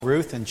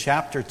Ruth in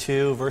chapter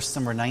 2, verse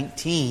number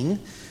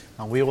 19.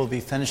 We will be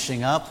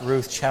finishing up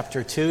Ruth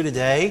chapter 2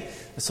 today.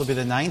 This will be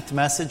the 9th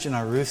message in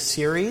our Ruth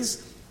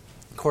series.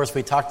 Of course,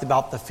 we talked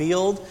about the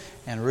field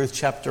in Ruth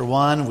chapter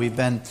 1. We've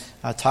been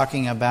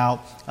talking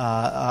about,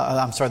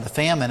 the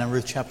famine in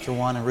Ruth chapter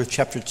 1. And Ruth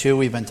chapter 2,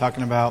 we've been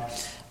talking about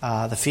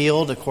the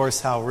field. Of course,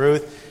 how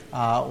Ruth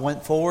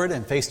went forward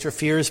and faced her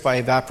fears by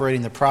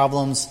evaporating the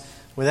problems.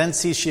 We then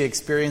see she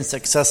experienced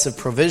excessive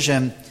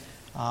provision.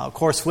 Of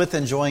course, with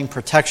enjoying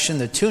protection,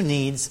 the two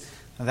needs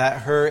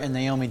that her and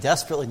Naomi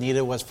desperately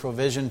needed was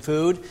provision,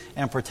 food,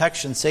 and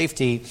protection,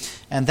 safety.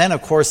 And then,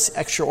 of course,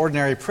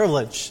 extraordinary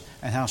privilege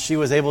and how she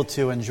was able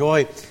to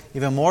enjoy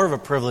even more of a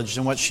privilege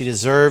than what she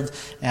deserved.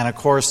 And, of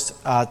course,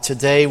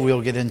 today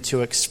we'll get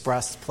into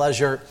expressed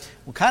pleasure.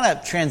 We'll kind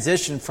of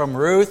transition from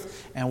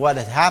Ruth and what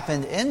had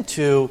happened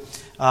into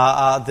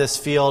this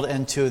field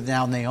into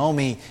now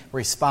Naomi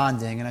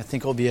responding. And I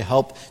think it will be a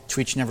help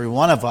to each and every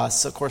one of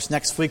us. Of course,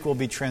 next week we'll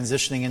be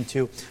transitioning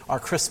into our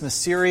Christmas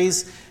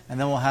series. And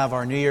then we'll have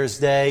our New Year's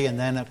Day. And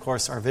then, of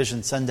course, our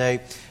Vision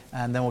Sunday.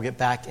 And then we'll get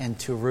back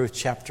into Ruth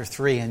chapter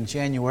 3 in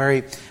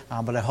January.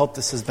 But I hope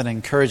this has been an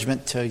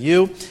encouragement to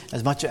you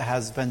as much as it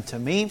has been to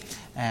me.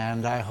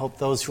 And I hope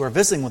those who are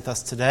visiting with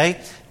us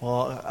today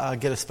will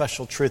get a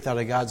special truth out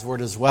of God's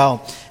Word as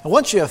well. And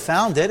once you have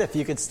found it, if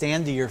you could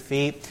stand to your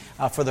feet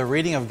for the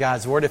reading of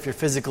God's Word, if you're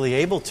physically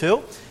able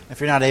to. If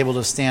you're not able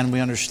to stand, we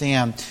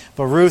understand.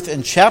 But Ruth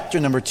in chapter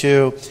number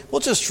 2, we'll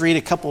just read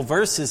a couple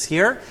verses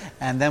here,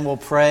 and then we'll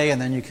pray,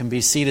 and then you can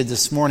be seated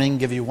this morning.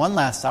 Give you one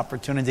last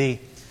opportunity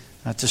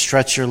to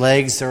stretch your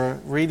legs. The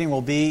reading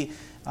will be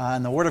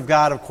in the Word of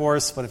God, of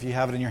course, but if you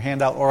have it in your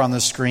handout or on the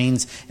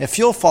screens, if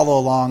you'll follow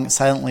along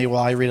silently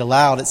while I read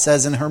aloud, it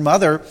says, "And her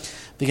mother,"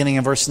 beginning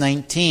in verse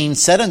 19,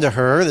 "said unto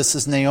her," this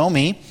is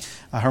Naomi,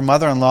 her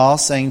mother-in-law,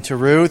 saying to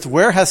Ruth,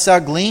 "Where hast thou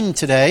gleaned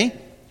today?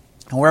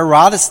 And where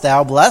wroughtest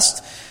thou?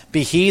 Blessed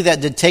be he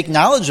that did take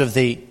knowledge of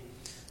thee."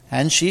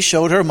 And she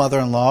showed her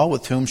mother-in-law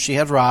with whom she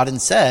had wrought,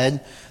 and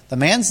said, "The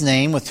man's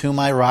name with whom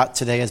I wrought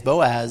today is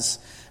Boaz."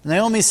 And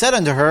Naomi said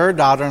unto her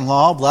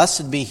daughter-in-law,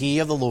 "Blessed be he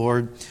of the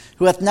Lord,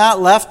 who hath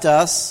not left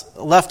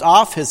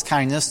off his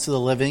kindness to the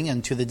living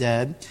and to the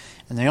dead."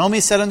 And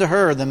Naomi said unto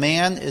her, "The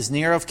man is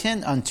near of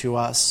kin unto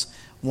us,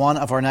 one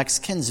of our next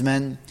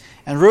kinsmen."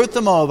 And Ruth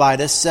the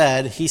Moabitess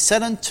said, "He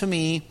said unto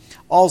me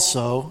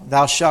also,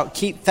 Thou shalt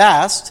keep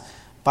fast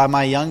by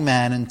my young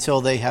men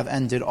until they have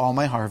ended all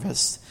my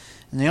harvest."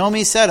 And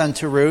Naomi said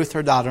unto Ruth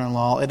her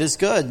daughter-in-law, "It is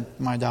good,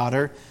 my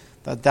daughter,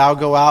 that thou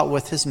go out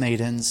with his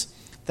maidens,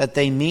 that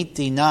they meet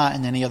thee not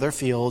in any other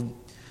field."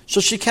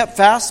 So she kept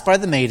fast by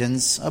the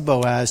maidens of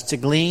Boaz to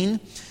glean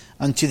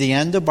unto the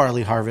end of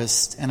barley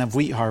harvest and of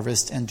wheat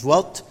harvest, and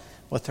dwelt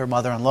with her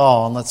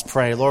mother-in-law. And let's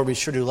pray. Lord, we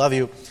sure do love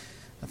you.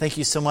 Thank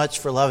you so much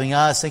for loving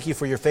us. Thank you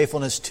for your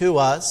faithfulness to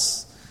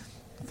us.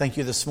 Thank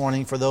you this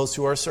morning for those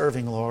who are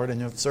serving, Lord,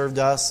 and who have served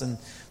us, and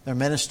they're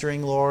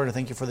ministering, Lord. I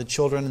thank you for the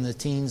children and the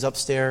teens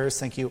upstairs.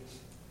 Thank you,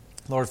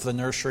 Lord, for the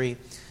nursery.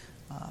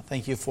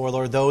 Thank you for,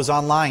 Lord, those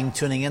online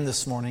tuning in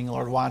this morning,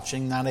 Lord,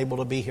 watching, not able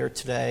to be here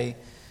today.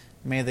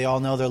 May they all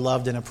know they're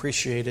loved and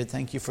appreciated.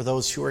 Thank you for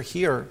those who are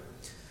here,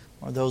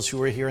 or those who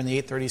were here in the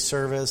 8:30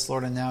 service,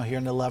 Lord, and now here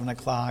in the 11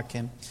 o'clock.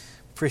 And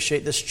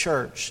appreciate this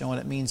church and what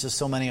it means to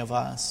so many of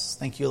us.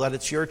 Thank you, Lord,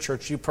 it's your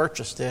church. You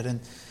purchased it. And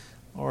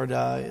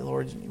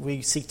Lord,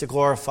 we seek to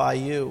glorify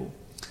you.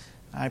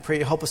 I pray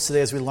you help us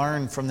today as we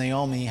learn from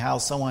Naomi how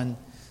someone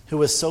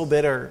who is so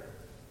bitter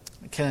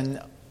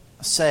can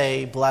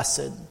say,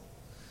 "Blessed."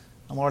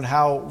 And Lord,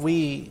 how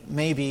we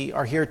maybe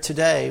are here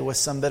today with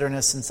some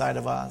bitterness inside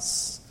of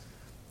us.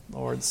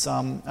 Lord,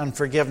 some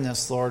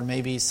unforgiveness, Lord,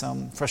 maybe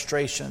some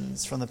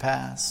frustrations from the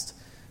past.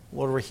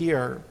 Lord, we're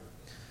here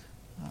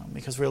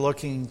because we're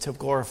looking to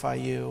glorify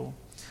you.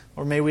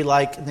 Or may we,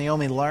 like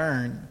Naomi,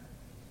 learn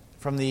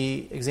from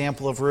the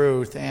example of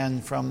Ruth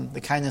and from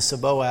the kindness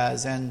of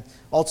Boaz and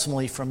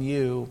ultimately from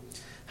you,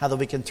 how that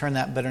we can turn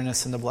that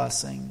bitterness into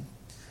blessing.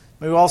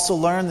 May we also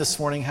learn this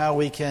morning how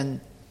we can,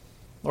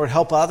 Lord,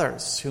 help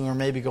others who are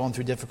maybe going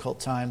through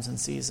difficult times and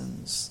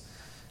seasons.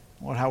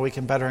 Lord, how we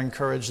can better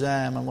encourage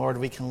them. And Lord,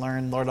 we can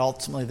learn, Lord,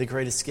 ultimately the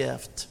greatest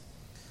gift,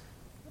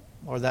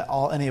 Lord, that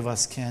any of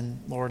us can,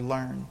 Lord,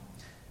 learn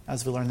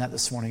as we learn that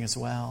this morning as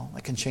well.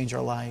 That can change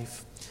our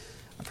life.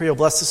 I pray you'll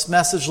bless this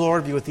message,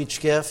 Lord. Be with each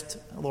gift,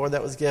 Lord,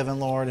 that was given,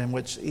 Lord, in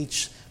which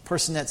each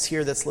person that's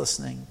here that's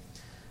listening.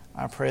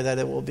 I pray that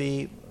it will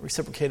be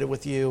reciprocated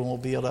with you and we'll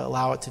be able to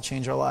allow it to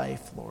change our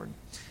life, Lord.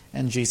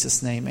 In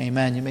Jesus' name,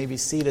 amen. You may be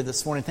seated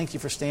this morning. Thank you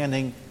for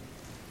standing.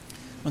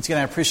 Once again,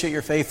 I appreciate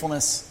your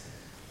faithfulness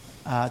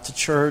to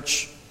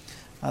church.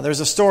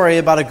 There's a story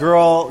about a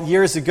girl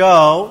years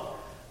ago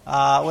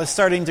was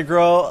starting to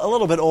grow a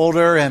little bit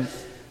older and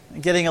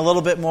getting a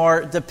little bit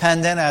more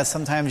dependent, as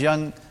sometimes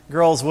young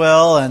girls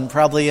will, and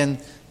probably in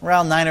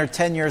around 9 or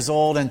 10 years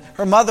old. And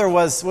her mother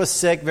was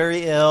sick,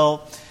 very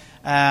ill.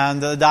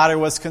 and the daughter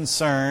was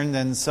concerned.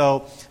 And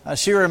so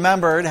she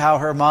remembered how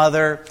her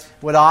mother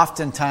would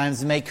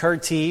oftentimes make her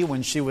tea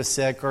when she was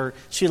sick, or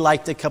she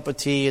liked a cup of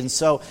tea. And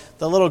so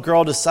the little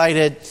girl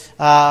decided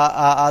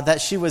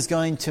that she was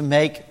going to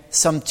make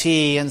some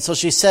tea. And so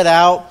she set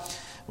out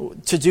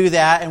to do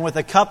that. And with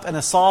a cup and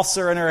a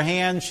saucer in her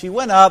hand, she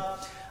went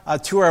up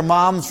to her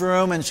mom's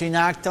room, and she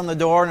knocked on the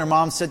door, and her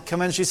mom said,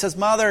 "Come in." She says,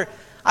 "Mother,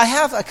 I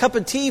have a cup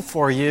of tea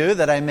for you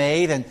that I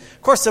made." And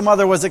of course the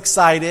mother was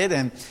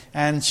excited,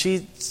 and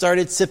she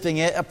started sipping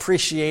it,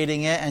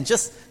 appreciating it, and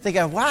just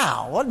thinking,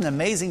 wow, what an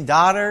amazing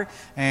daughter,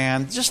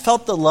 and just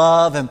felt the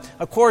love. And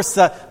of course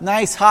the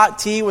nice hot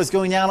tea was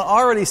going down,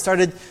 already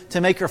started to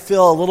make her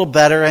feel a little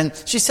better. And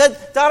she said,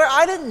 "Daughter,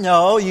 I didn't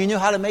know you knew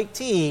how to make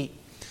tea."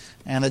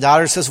 And the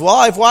daughter says, "Well,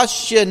 I've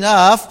watched you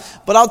enough,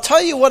 but I'll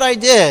tell you what I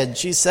did."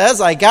 She says,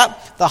 "I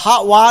got the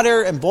hot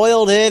water and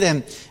boiled it,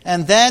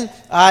 and then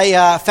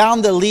I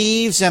found the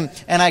leaves and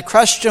I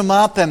crushed them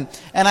up and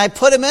I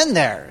put them in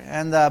there."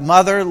 And the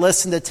mother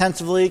listened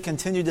attentively,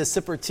 continued to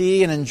sip her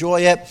tea and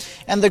enjoy it.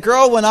 And the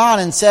girl went on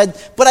and said,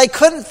 "But I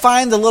couldn't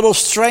find the little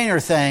strainer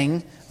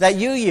thing that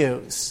you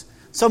use.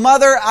 So,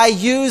 Mother, I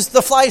used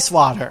the flice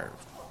water."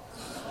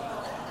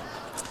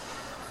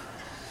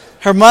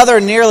 Her mother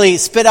nearly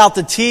spit out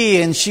the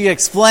tea, and she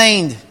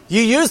explained,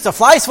 "You used the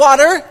flice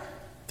water?"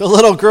 The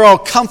little girl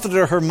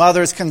comforted her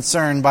mother's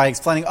concern by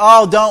explaining,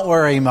 "Oh, don't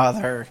worry,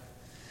 Mother.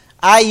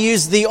 I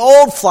used the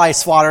old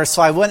flice water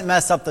so I wouldn't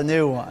mess up the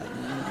new one."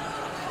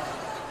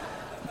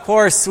 Of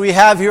course, we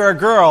have here a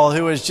girl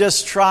who is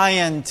just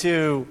trying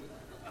to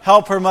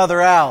help her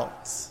mother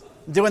out,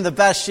 doing the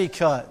best she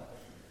could.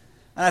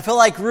 And I feel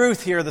like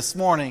Ruth here this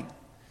morning.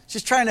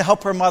 She's trying to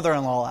help her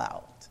mother-in-law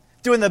out,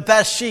 doing the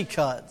best she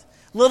could.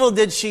 Little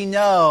did she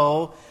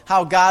know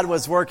how God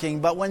was working,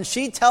 but when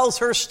she tells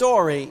her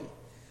story,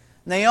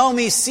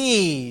 Naomi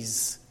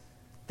sees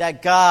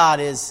that God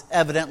is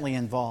evidently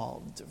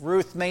involved.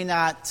 Ruth may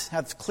not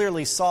have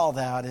clearly saw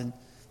that and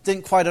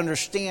didn't quite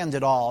understand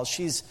it all.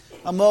 She's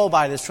a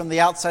Moabitess from the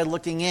outside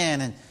looking in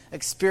and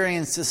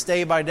experienced this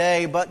day by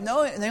day, but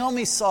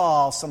Naomi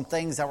saw some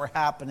things that were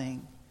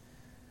happening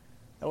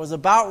that was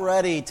about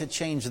ready to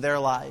change their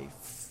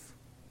life.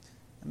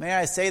 And may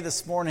I say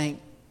this morning,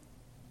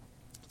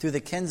 through the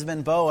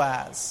kinsman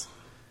Boaz,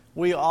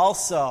 we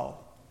also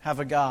have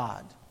a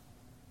God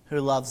who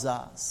loves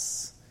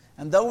us.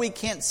 And though we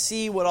can't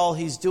see what all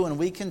He's doing,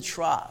 we can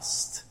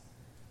trust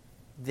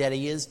that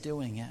He is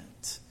doing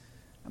it.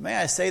 And may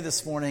I say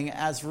this morning,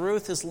 as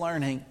Ruth is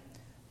learning,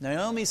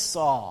 Naomi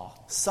saw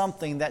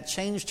something that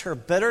changed her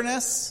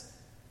bitterness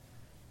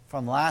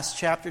from last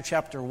chapter,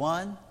 chapter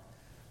 1,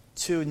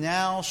 to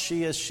now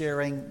she is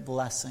sharing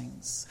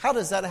blessings. How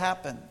does that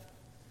happen?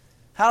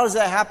 How does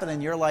that happen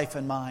in your life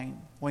and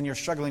mine when you're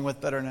struggling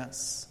with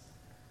bitterness?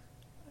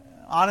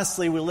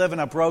 Honestly, we live in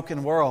a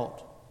broken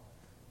world.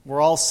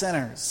 We're all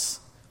sinners.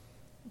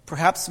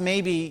 Perhaps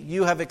maybe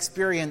you have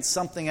experienced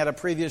something at a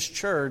previous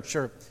church,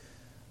 or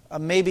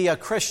maybe a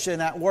Christian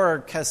at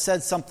work has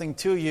said something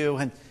to you,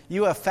 and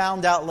you have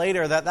found out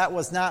later that that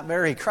was not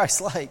very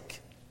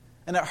Christ-like,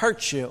 and it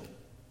hurts you.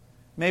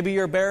 Maybe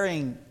you're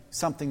bearing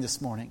something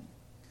this morning.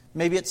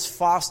 Maybe it's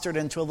fostered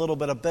into a little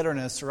bit of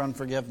bitterness or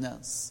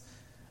unforgiveness,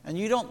 and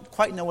you don't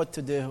quite know what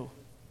to do.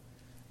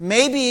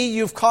 Maybe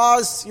you've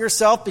caused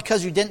yourself,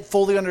 because you didn't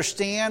fully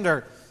understand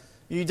or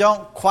you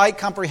don't quite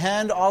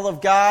comprehend all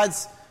of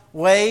God's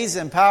ways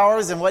and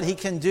powers and what He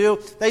can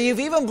do, that you've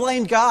even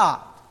blamed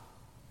God.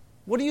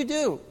 What do you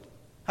do?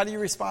 How do you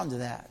respond to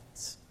that?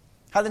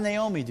 How did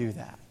Naomi do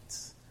that?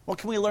 What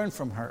can we learn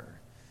from her?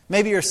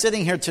 Maybe you're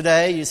sitting here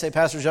today, you say,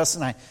 "Pastor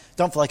Justin, I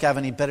don't feel like I have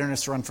any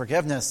bitterness or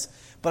unforgiveness,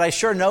 but I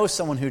sure know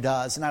someone who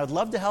does, and I would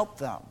love to help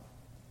them.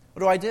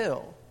 What do I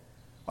do?"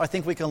 Well, I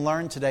think we can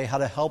learn today how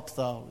to help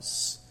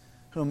those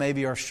who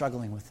maybe are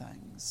struggling with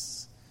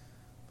things.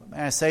 But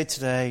may I say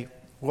today,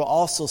 we'll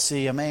also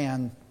see a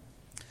man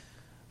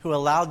who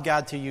allowed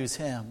God to use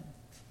him.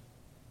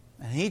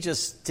 And he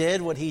just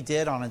did what he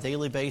did on a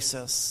daily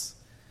basis.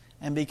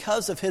 And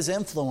because of his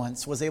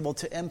influence, was able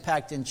to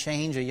impact and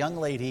change a young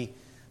lady,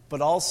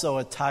 but also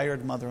a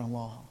tired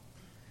mother-in-law.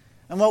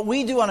 And what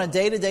we do on a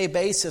day-to-day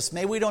basis,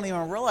 maybe we don't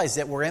even realize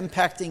that we're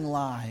impacting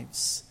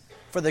lives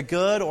for the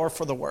good or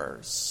for the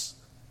worse.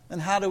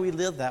 And how do we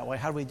live that way?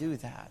 How do we do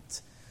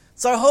that?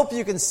 So I hope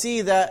you can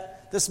see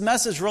that this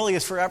message really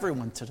is for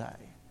everyone today.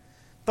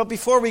 But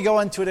before we go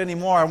into it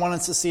anymore, I want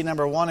us to see,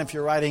 number one, if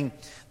you're writing,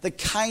 the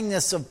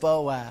kindness of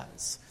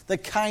Boaz. The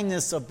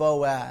kindness of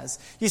Boaz.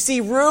 You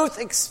see, Ruth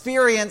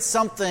experienced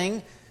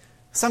something,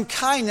 some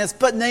kindness,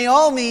 but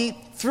Naomi,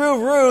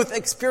 through Ruth,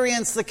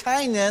 experienced the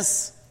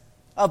kindness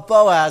of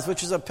Boaz,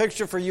 which is a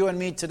picture for you and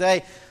me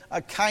today,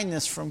 a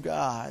kindness from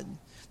God.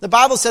 The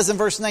Bible says in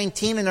verse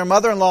 19, "And her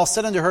mother-in-law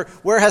said unto her,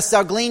 Where hast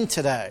thou gleaned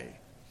today?"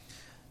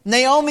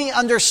 Naomi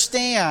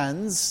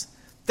understands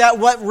that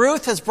what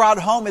Ruth has brought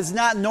home is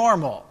not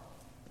normal.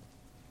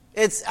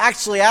 It's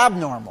actually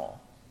abnormal.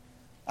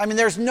 I mean,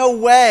 there's no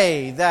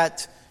way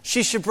that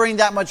she should bring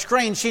that much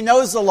grain. She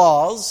knows the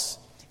laws.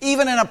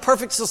 Even in a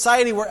perfect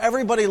society where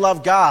everybody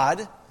loved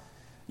God,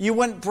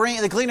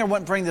 the gleaner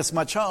wouldn't bring this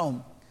much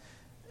home.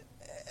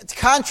 To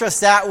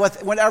contrast that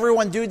with when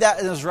everyone did that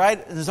in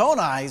his own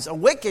eyes, a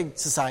wicked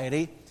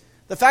society,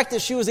 the fact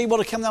that she was able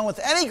to come down with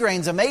any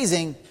grain is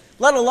amazing,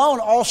 let alone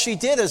all she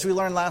did, as we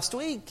learned last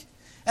week.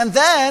 And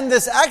then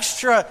this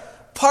extra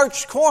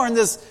parched corn,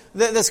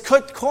 this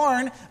cooked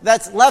corn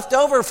that's left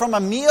over from a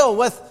meal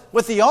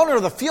with the owner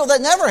of the field,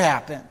 that never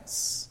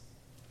happens.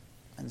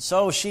 And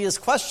so she is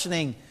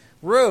questioning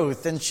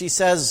Ruth, and she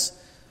says,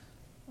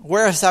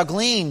 "Where hast thou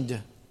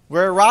gleaned?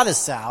 Where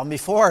wroughtest thou?" And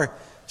before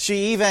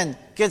she even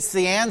gets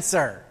the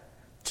answer,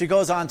 she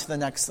goes on to the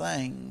next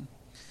thing.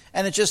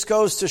 And it just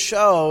goes to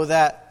show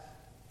that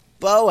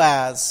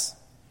Boaz,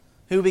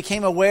 who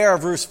became aware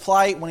of Ruth's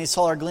plight when he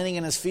saw her gleaning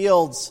in his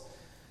fields,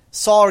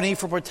 saw her need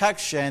for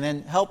protection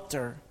and helped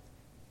her.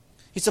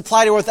 He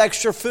supplied her with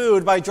extra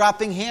food by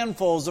dropping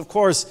handfuls, of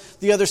course,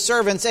 the other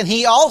servants. And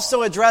he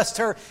also addressed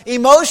her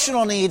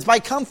emotional needs by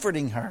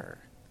comforting her.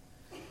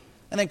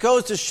 And it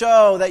goes to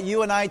show that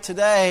you and I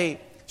today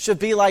should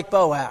be like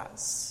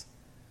Boaz,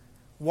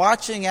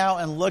 watching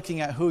out and looking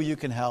at who you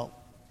can help,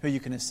 who you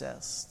can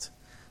assist.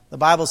 The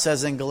Bible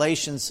says in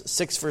Galatians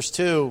 6 verse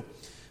 2,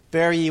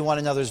 "Bear ye one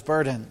another's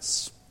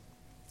burdens,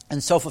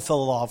 and so fulfill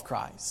the law of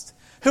Christ."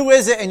 Who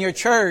is it in your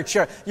church,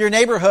 your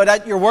neighborhood,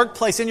 at your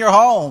workplace, in your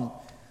home,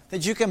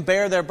 that you can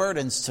bear their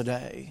burdens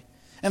today?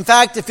 In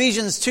fact,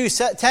 Ephesians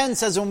 2:10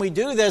 says when we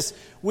do this,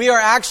 we are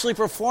actually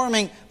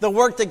performing the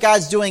work that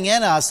God's doing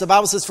in us. The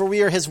Bible says, "For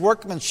we are His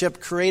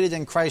workmanship, created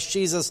in Christ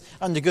Jesus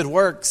unto good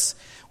works,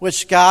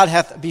 which God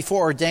hath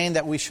before ordained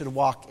that we should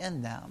walk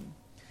in them."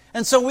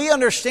 And so we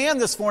understand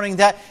this morning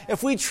that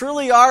if we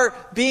truly are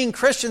being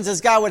Christians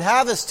as God would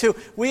have us to,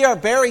 we are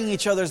bearing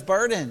each other's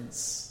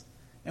burdens.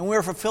 And we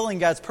are fulfilling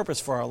God's purpose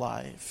for our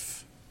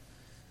life.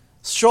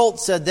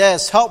 Schultz said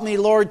this, "Help me,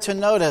 Lord, to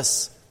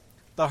notice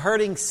the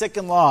hurting, sick,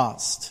 and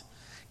lost.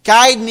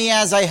 Guide me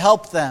as I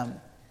help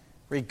them,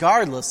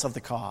 regardless of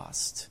the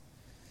cost."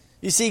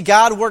 You see,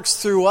 God works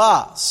through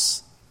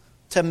us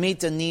to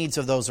meet the needs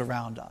of those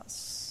around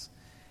us.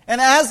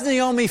 And as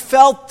Naomi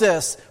felt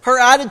this, her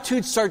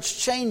attitude starts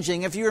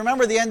changing. If you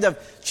remember the end of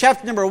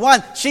chapter number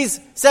 1, she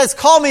says,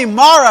 "Call me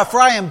Mara,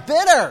 for I am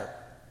bitter.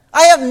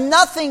 I have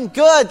nothing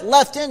good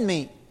left in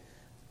me.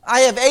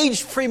 I have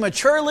aged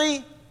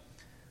prematurely.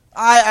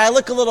 I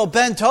look a little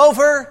bent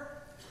over.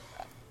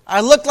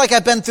 I look like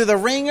I've been through the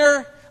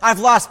ringer. I've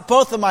lost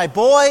both of my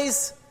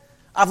boys.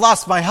 I've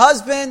lost my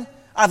husband.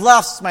 I've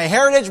lost my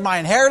heritage, my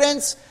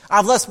inheritance.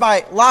 I've lost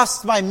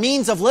my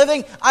means of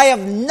living. I have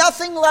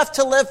nothing left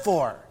to live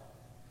for.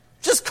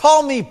 Just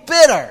call me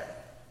bitter."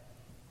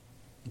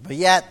 But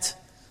yet,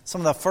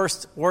 some of the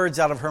first words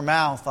out of her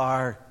mouth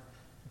are,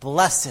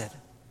 "Blessed.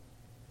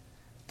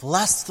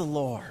 Bless the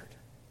Lord."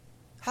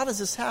 How does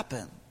this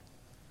happen?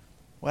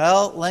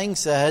 Well, Lang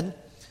said,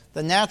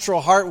 the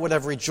natural heart would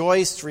have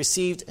rejoiced,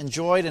 received,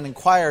 enjoyed, and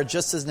inquired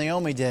just as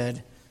Naomi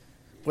did,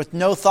 with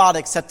no thought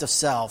except of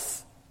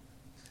self.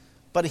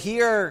 But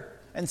here,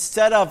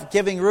 instead of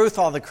giving Ruth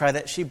all the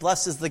credit, she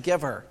blesses the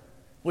giver,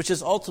 which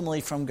is ultimately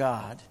from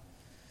God.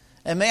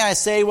 And may I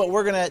say, what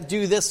we're going to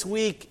do this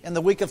week, in the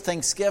week of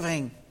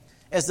Thanksgiving,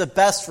 is the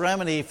best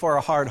remedy for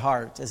a hard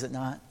heart, is it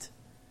not?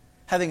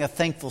 Having a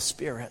thankful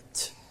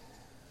spirit.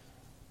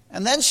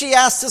 And then she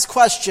asks this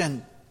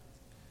question,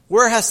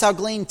 "Where hast thou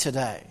gleaned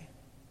today?"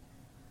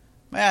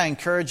 May I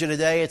encourage you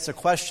today, it's a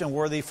question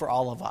worthy for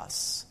all of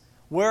us.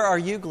 Where are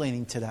you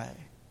gleaning today?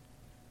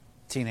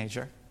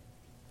 Teenager,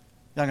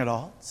 young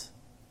adult,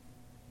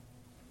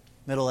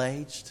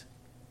 middle-aged,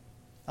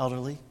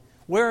 elderly.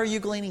 Where are you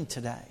gleaning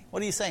today?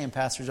 What are you saying,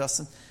 Pastor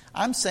Justin?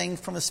 I'm saying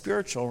from a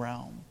spiritual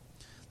realm.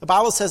 The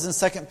Bible says in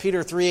 2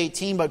 Peter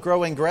 3:18, "But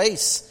grow in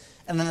grace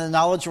and in the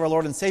knowledge of our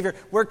Lord and Savior."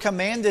 We're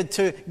commanded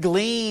to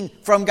glean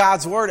from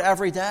God's Word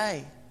every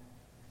day.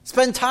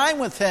 Spend time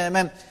with Him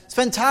and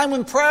spend time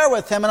in prayer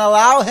with Him and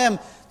allow Him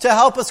to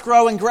help us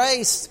grow in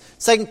grace.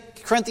 2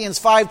 Corinthians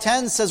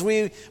 5:10 says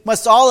we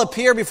must all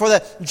appear before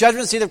the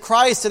judgment seat of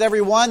Christ, that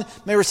every one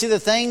may receive the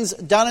things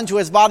done unto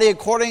his body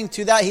according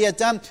to that he hath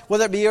done,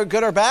 whether it be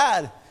good or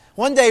bad.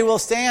 One day we'll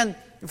stand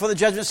before the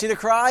judgment seat of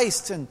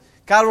Christ, and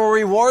God will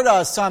reward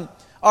us on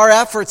our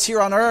efforts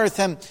here on earth.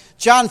 And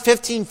John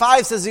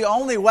 15:5 says the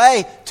only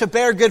way to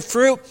bear good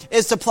fruit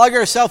is to plug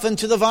yourself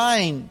into the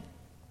vine.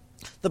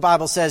 The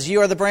Bible says,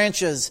 "You are the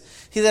branches.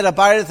 He that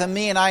abideth in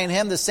me and I in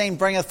him, the same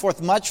bringeth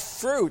forth much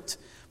fruit.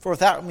 For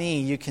without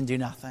me you can do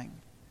nothing."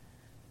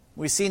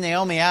 We see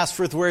Naomi ask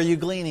Ruth, "Where are you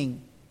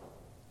gleaning?"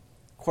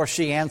 Of course,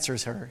 she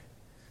answers her.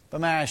 But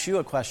may I ask you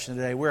a question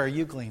today? Where are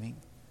you gleaning?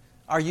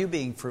 Are you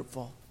being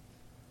fruitful?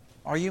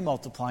 Are you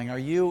multiplying? Are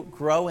you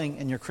growing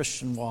in your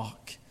Christian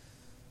walk?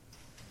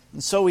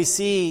 And so we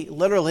see,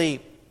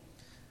 literally,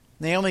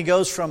 Naomi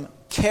goes from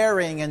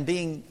caring and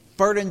being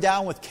burdened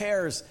down with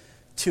cares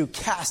to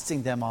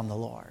casting them on the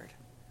Lord.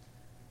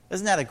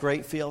 Isn't that a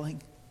great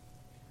feeling?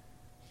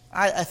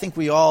 I think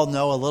we all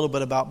know a little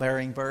bit about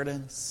bearing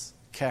burdens,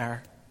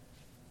 care.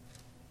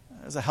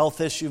 There's a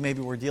health issue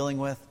maybe we're dealing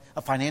with,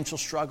 a financial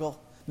struggle,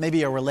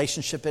 maybe a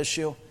relationship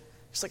issue.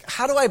 It's like,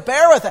 how do I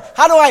bear with it?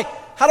 How do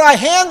I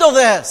handle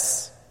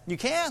this? You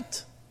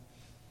can't.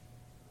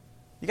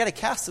 You got to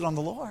cast it on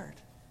the Lord,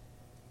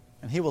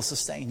 and He will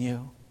sustain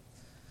you.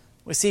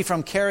 We see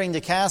from caring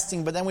to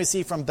casting, but then we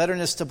see from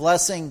bitterness to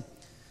blessing.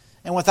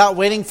 And without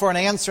waiting for an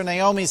answer,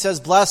 Naomi says,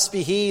 "Blessed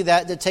be he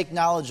that did take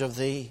knowledge of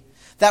thee."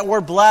 That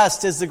word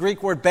blessed is the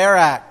Greek word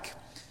barak,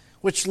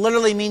 which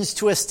literally means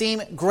to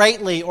esteem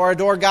greatly or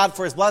adore God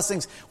for His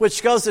blessings,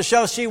 which goes to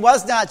show she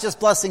was not just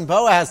blessing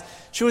Boaz.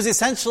 She was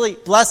essentially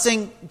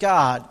blessing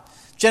God.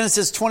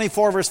 Genesis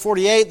 24, verse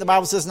 48, the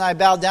Bible says, "And I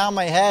bowed down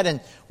my head and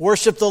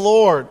worshiped the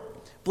Lord.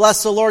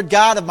 Bless the Lord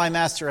God of my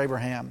master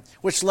Abraham,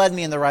 which led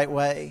me in the right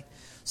way."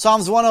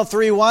 Psalms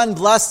 103:1,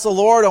 "Bless the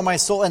Lord, O my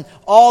soul, and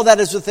all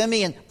that is within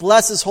me, and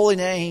bless His holy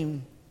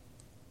name."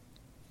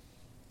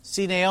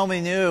 See,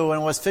 Naomi knew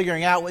and was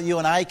figuring out what you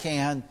and I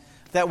can,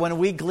 that when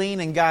we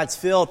glean in God's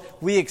field,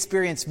 we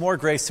experience more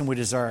grace than we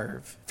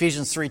deserve.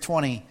 Ephesians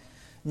 3:20,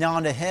 "Now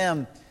unto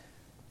Him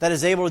that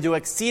is able to do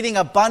exceeding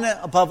abundant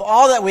above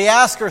all that we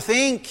ask or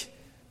think,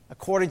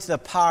 according to the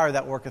power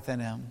that worketh in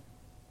Him."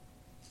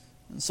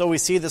 And so we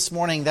see this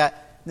morning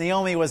that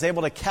Naomi was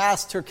able to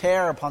cast her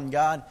care upon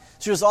God.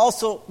 She was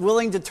also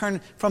willing to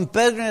turn from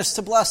bitterness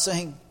to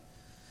blessing.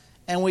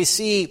 And we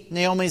see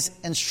Naomi's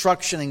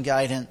instruction and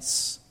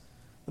guidance.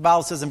 The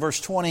Bible says in verse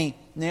 20,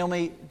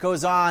 Naomi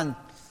goes on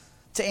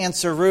to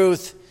answer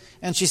Ruth,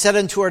 and she said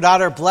unto her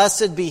daughter,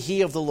 "Blessed be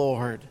he of the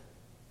Lord."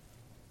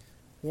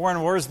 Warren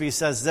Wiersbe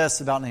says this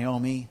about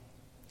Naomi: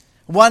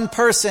 "One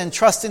person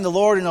trusting the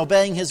Lord and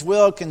obeying His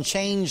will can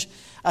change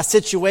a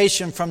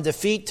situation from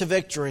defeat to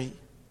victory."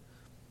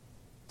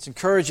 It's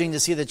encouraging to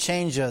see the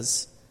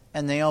changes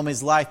in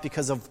Naomi's life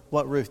because of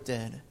what Ruth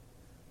did.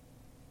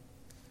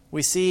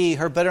 We see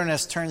her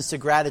bitterness turns to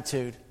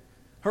gratitude.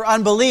 Her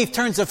unbelief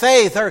turns to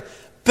faith. Her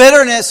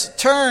bitterness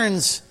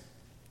turns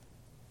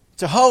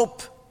to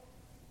hope.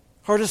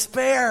 Her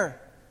despair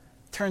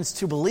turns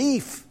to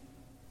belief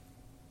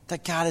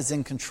that God is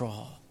in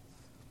control.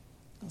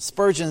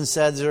 Spurgeon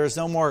said there is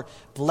no more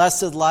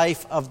blessed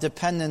life of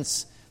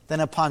dependence than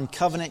upon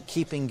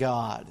covenant-keeping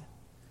God.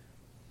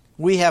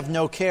 We have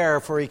no care,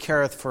 for He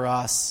careth for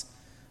us.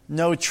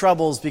 No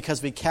troubles,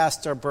 because we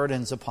cast our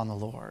burdens upon the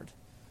Lord.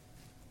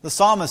 The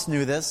psalmist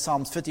knew this,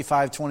 Psalms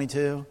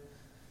 55:22.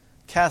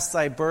 "Cast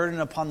thy burden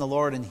upon the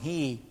Lord, and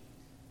He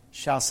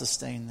shall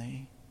sustain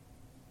thee."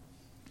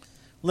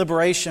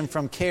 Liberation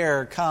from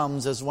care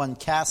comes as one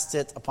casts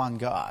it upon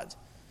God.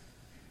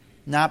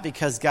 Not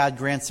because God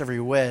grants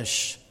every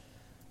wish,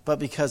 but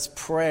because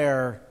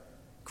prayer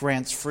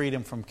grants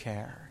freedom from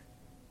care.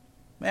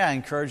 May I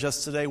encourage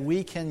us today,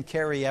 we can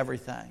carry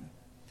everything,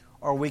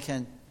 or we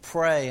can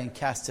pray and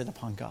cast it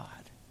upon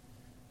God,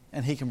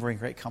 and He can bring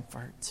great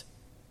comfort.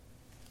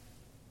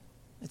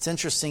 It's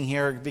interesting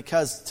here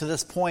because to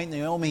this point,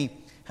 Naomi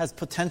has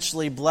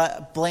potentially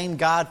blamed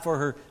God for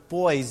her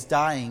boys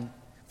dying,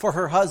 for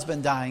her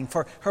husband dying,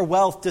 for her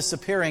wealth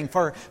disappearing,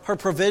 for her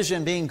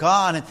provision being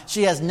gone, and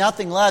she has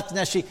nothing left. And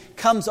as she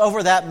comes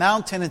over that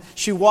mountain and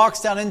she walks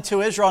down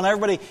into Israel and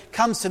everybody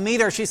comes to meet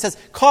her, she says,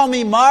 "Call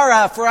me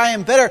Mara, for I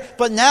am bitter."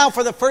 But now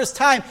for the first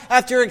time,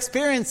 after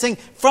experiencing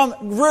from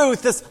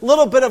Ruth this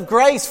little bit of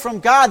grace from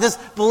God, this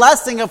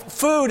blessing of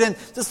food and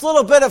this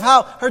little bit of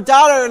how her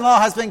daughter-in-law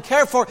has been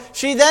cared for,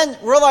 she then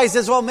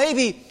realizes, well,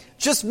 maybe,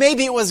 just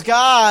maybe it was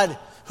God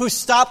who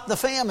stopped the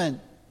famine.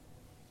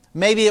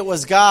 Maybe it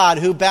was God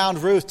who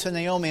bound Ruth to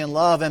Naomi in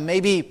love, and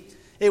maybe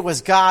it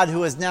was God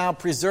who is now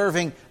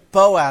preserving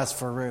Boaz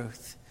for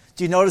Ruth.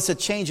 Do you notice a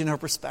change in her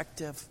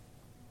perspective?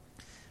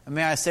 And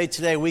may I say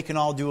today, we can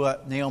all do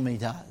what Naomi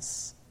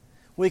does.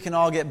 We can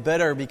all get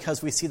bitter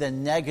because we see the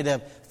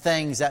negative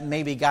things that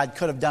maybe God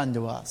could have done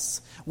to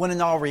us, when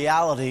in all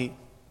reality,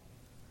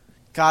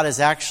 God is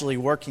actually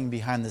working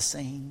behind the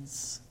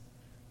scenes.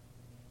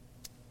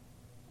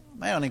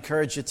 May I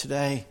encourage you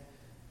today,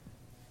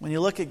 when you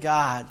look at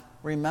God,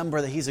 remember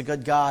that He's a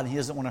good God and He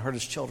doesn't want to hurt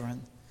His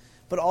children.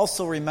 But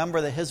also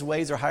remember that His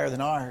ways are higher than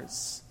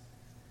ours.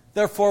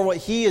 Therefore, what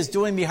He is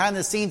doing behind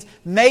the scenes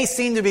may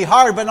seem to be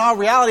hard, but in all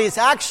reality, it's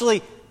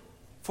actually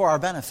for our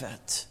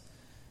benefit.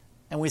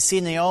 And we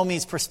see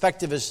Naomi's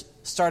perspective is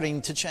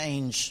starting to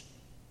change.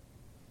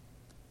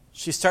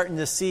 She's starting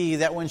to see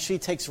that when she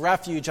takes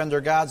refuge under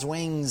God's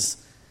wings,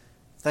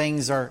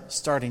 things are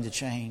starting to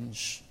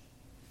change.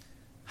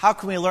 How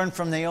can we learn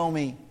from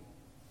Naomi?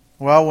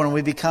 Well, when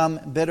we become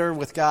bitter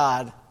with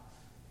God,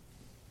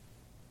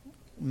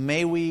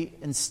 may we,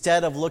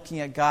 instead of looking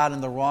at God in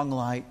the wrong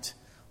light,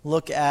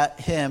 look at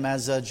Him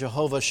as a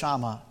Jehovah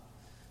Shammah,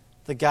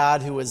 the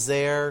God who is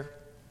there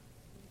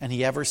and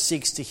He ever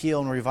seeks to heal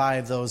and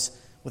revive those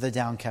with a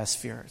downcast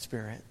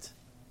spirit.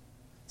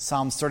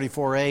 Psalms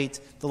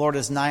 34:8, "The Lord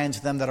is nigh unto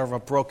them that are of a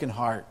broken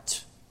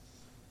heart."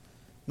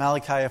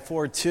 Malachi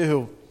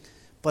 4:2,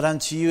 "But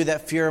unto you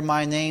that fear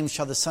my name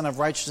shall the Son of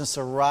Righteousness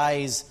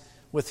arise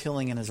with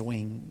healing in His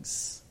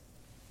wings."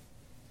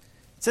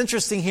 It's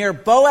interesting here.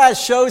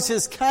 Boaz shows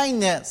his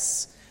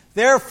kindness.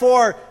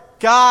 Therefore,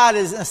 God,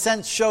 in a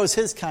sense, shows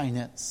His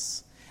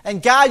kindness.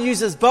 And God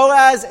uses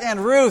Boaz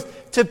and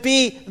Ruth to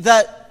be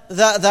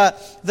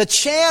the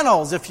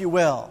channels, if you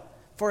will,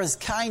 for His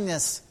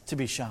kindness to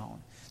be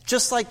shown.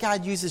 Just like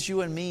God uses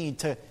you and me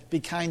to be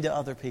kind to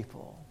other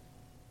people.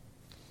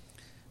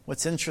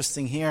 What's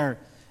interesting here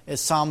is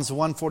Psalms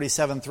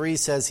 147:3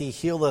 says, He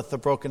healeth the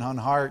broken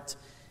heart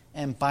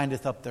and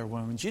bindeth up their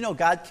wounds. You know,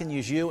 God can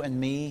use you and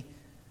me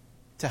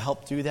to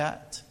help do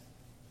that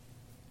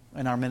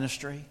in our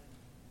ministry.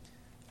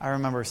 I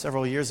remember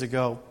several years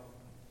ago,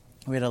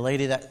 we had a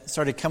lady that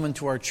started coming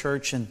to our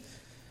church in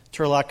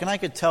Turlock, and I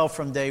could tell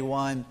from day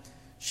one,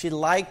 she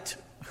liked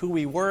who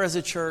we were as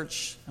a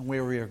church and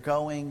where we were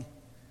going,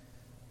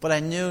 but I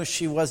knew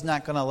she was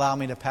not going to allow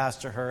me to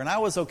pastor her, and I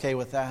was okay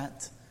with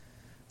that.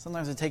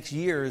 Sometimes it takes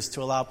years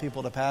to allow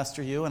people to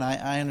pastor you, and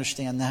I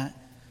understand that.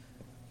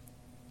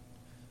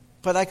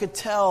 But I could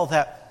tell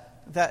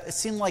that it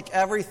seemed like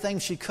everything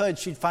she could,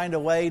 she'd find a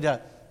way to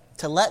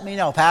let me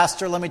know,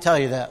 Pastor, let me tell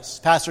you this.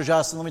 Pastor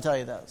Justin, let me tell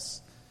you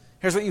this.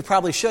 Here's what you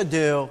probably should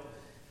do.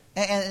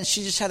 And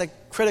she just had a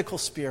critical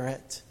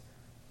spirit.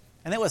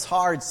 And it was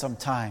hard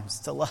sometimes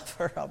to love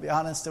her, I'll be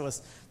honest. It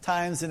was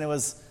times, and it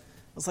was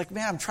like,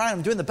 man,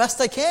 I'm doing the best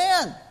I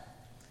can.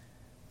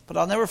 But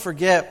I'll never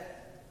forget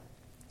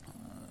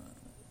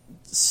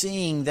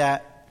seeing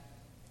that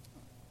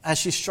as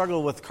she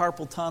struggled with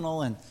carpal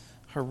tunnel and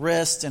her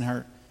wrist and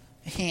her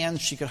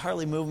hands, she could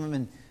hardly move them.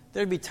 And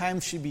there'd be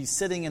times she'd be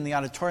sitting in the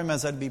auditorium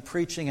as I'd be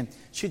preaching, and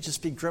she'd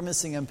just be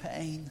grimacing in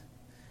pain.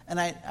 And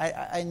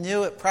I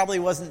knew it probably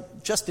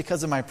wasn't just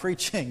because of my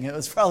preaching. It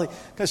was probably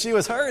because she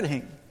was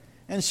hurting.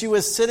 And she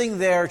was sitting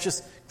there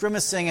just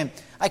grimacing, and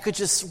I could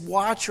just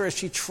watch her as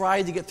she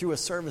tried to get through a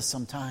service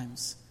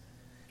sometimes.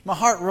 My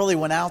heart really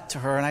went out to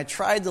her, and I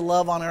tried to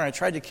love on her, I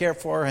tried to care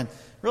for her, and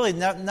really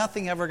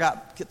nothing ever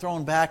got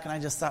thrown back, and I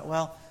just thought,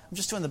 well, I'm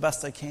just doing the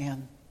best I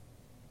can.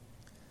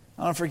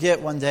 I'll never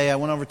forget one day I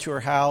went over to her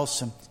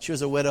house, and she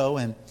was a widow,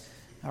 and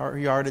our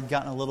yard had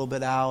gotten a little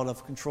bit out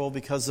of control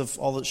because of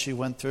all that she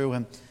went through,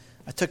 and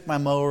I took my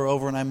mower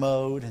over and I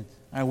mowed, and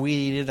I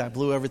weeded, I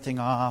blew everything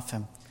off,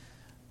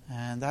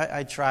 and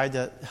I tried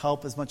to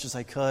help as much as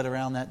I could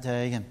around that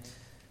day, and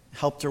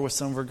helped her with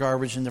some of her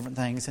garbage and different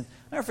things. And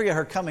I'll never forget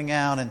her coming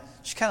out, and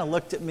she kind of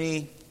looked at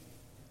me.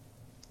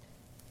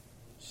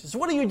 She says,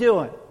 "What are you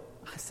doing?"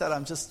 I said,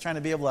 "I'm just trying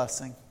to be a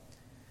blessing."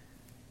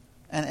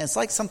 And it's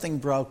like something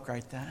broke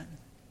right then.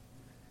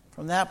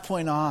 From that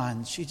point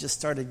on, she just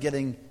started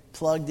getting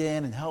plugged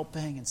in and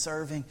helping and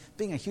serving,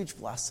 being a huge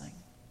blessing.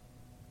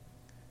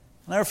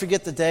 I'll never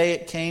forget the day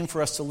it came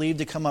for us to leave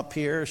to come up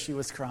here. She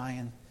was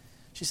crying.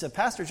 She said,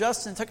 "Pastor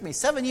Justin, it took me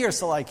 7 years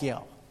to like you."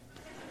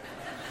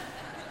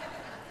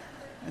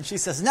 And she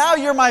says, "Now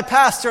you're my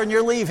pastor and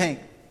you're leaving."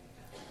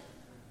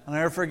 I'll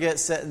never forget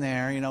sitting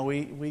there.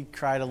 We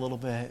cried a little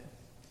bit.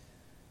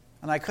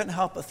 And I couldn't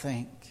help but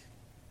think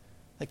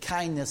that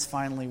kindness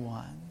finally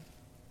won.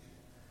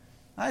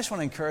 I just want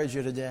to encourage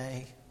you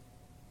today.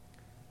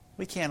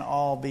 We can't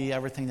all be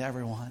everything to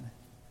everyone,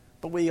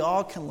 but we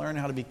all can learn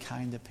how to be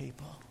kind to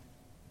people.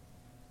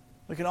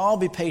 We can all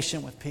be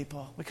patient with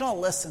people. We can all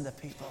listen to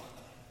people.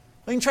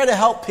 We can try to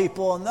help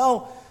people and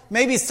know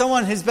maybe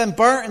someone who's been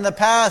burnt in the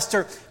past,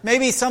 or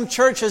maybe some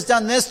church has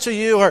done this to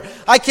you, or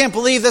I can't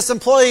believe this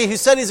employee who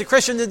said he's a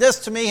Christian did this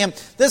to me, and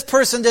this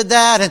person did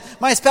that, and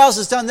my spouse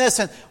has done this,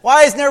 and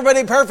why isn't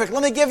everybody perfect?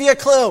 Let me give you a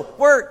clue.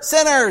 We're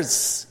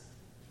sinners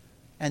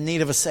in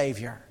need of a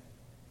Savior.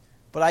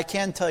 But I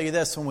can tell you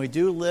this, when we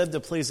do live to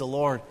please the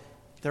Lord,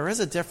 there is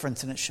a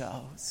difference, and it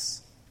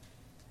shows.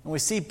 And we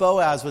see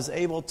Boaz was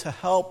able to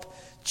help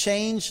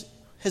change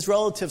his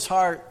relative's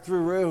heart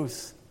through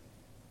Ruth.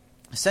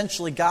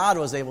 Essentially, God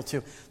was able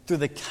to through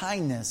the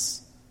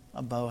kindness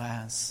of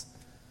Boaz.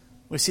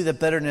 We see the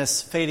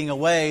bitterness fading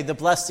away, the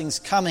blessings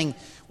coming,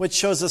 which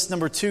shows us,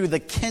 number 2, the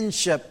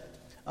kinship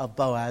of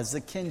Boaz. The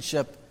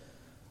kinship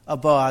of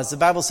Boaz. The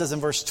Bible says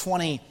in verse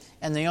 20,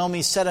 "And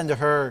Naomi said unto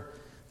her,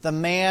 The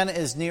man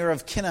is near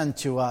of kin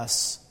unto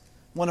us."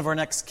 One of our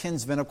next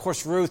kinsmen. Of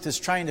course, Ruth is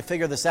trying to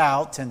figure this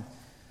out, and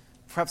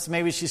perhaps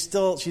maybe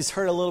she's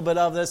heard a little bit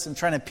of this and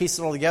trying to piece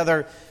it all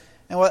together.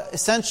 And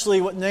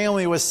what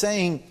Naomi was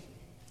saying,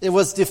 it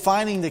was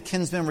defining the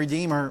kinsman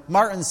redeemer.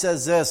 Martin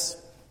says this: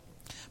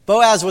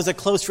 Boaz was a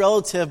close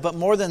relative, but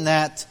more than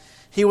that,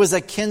 he was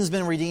a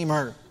kinsman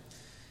redeemer.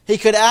 He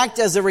could act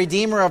as a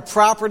redeemer of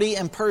property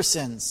and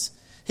persons.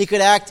 He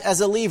could act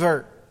as a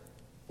lever,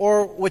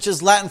 which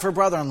is Latin for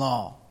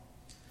brother-in-law.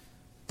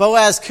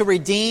 Boaz could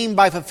redeem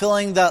by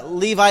fulfilling the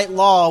Levite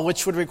law,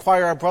 which would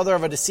require a brother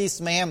of a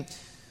deceased man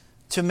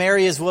to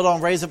marry his widow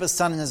and raise up a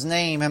son in his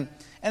name. And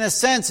in a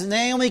sense,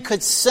 Naomi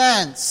could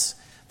sense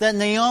that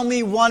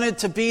Naomi wanted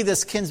to be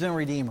this kinsman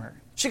redeemer.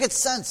 She could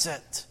sense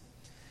it.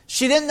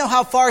 She didn't know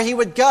how far he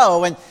would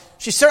go, and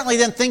she certainly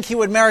didn't think he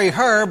would marry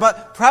her,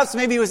 but perhaps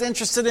maybe he was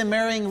interested in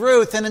marrying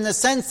Ruth, and in the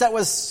sense that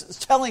was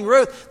telling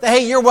Ruth that,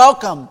 hey, you're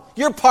welcome.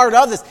 You're part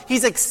of this.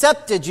 He's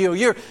accepted you.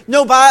 You're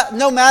no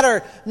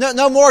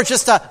more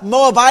just a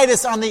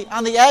Moabitess on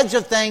the edge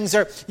of things,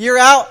 or you're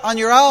out on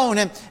your own,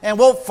 and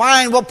we'll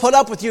put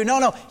up with you.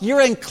 No,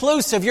 you're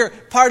inclusive. You're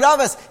part of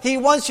us. He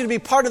wants you to be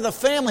part of the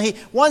family. He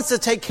wants to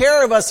take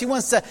care of us. He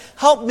wants to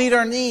help meet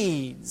our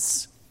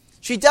needs.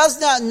 She does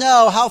not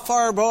know how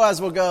far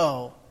Boaz will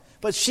go.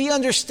 But she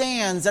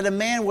understands that a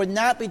man would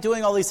not be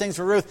doing all these things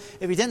for Ruth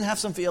if he didn't have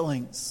some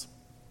feelings.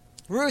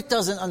 Ruth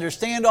doesn't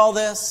understand all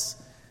this.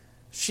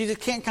 She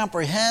can't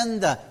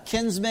comprehend the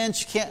kinsmen.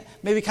 She can't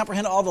maybe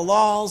comprehend all the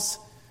laws.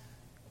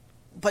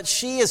 But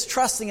she is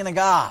trusting in a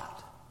God.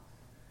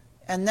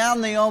 And now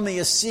Naomi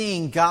is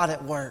seeing God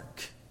at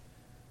work.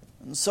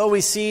 And so we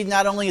see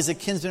not only is the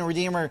kinsman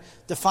redeemer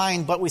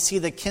defined, but we see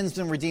the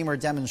kinsman redeemer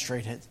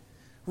demonstrated.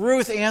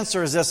 Ruth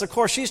answers this. Of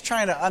course, she's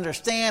trying to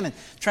understand and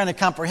trying to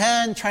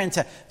comprehend, trying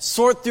to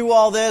sort through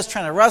all this,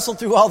 trying to wrestle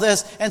through all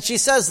this. And she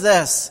says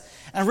this,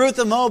 and Ruth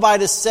the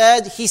Moabitess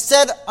said, He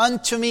said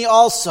unto me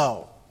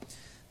also,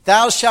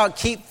 Thou shalt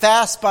keep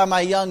fast by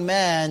my young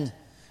men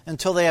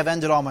until they have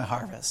ended all my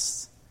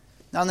harvests.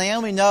 Now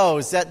Naomi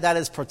knows that that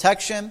is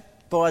protection.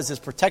 Boaz is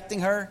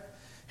protecting her.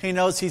 He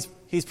knows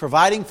he's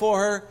providing for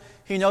her.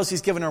 He knows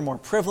he's given her more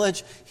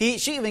privilege.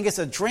 She even gets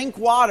to drink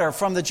water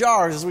from the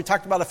jars, as we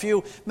talked about a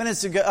few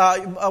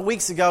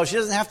weeks ago. She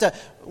doesn't have to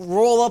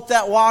roll up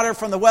that water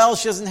from the well.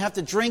 She doesn't have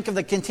to drink of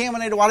the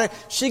contaminated water.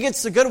 She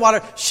gets the good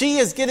water. She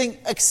is getting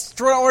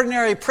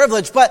extraordinary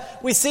privilege. But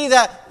we see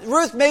that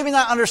Ruth maybe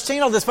not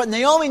understand all this, but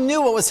Naomi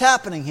knew what was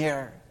happening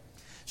here.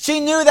 She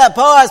knew that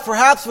Boaz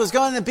perhaps was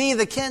going to be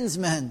the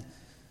kinsman.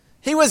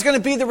 He was going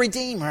to be the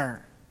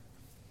redeemer.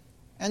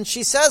 And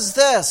she says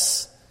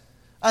this,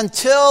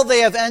 until they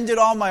have ended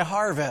all my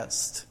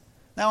harvest.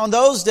 Now in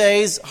those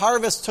days,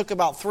 harvest took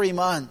about 3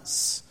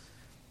 months.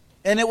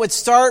 And it would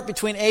start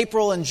between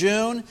April and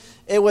June.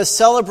 It was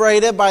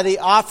celebrated by the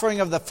offering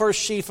of the first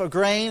sheaf of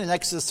grain in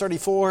Exodus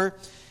 34,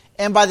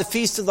 and by the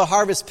Feast of the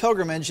Harvest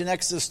pilgrimage in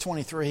Exodus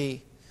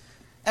 23.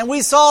 And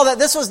we saw that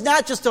this was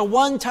not just a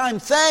one-time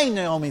thing,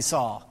 Naomi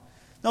saw.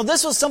 No,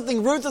 this was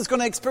something Ruth was going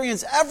to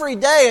experience every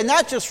day, and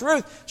not just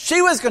Ruth,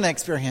 she was going to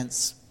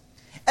experience.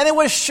 And it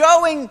was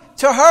showing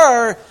to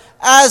her,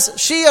 as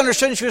she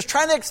understood, she was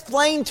trying to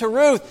explain to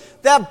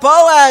Ruth that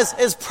Boaz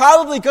is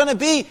probably going to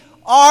be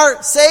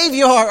our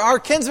Savior, our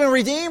kinsman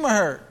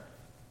redeemer.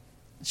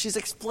 She's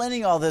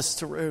explaining all this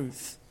to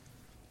Ruth.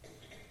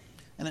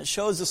 And it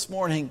shows this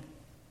morning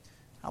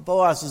how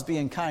Boaz was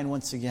being kind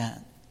once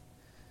again.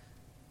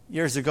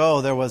 Years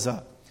ago, there was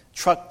a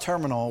truck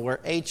terminal where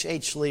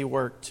H.H. Lee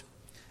worked.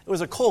 It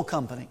was a coal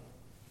company.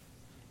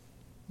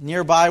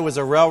 Nearby was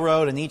a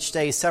railroad, and each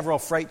day several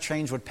freight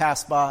trains would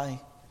pass by.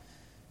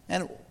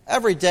 And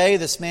every day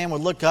this man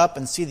would look up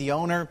and see the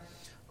owner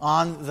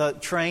on the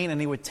train,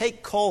 and he would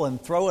take coal and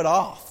throw it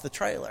off the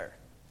trailer.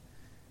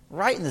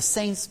 Right in the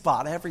same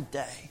spot every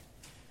day.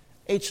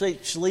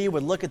 H.H. Lee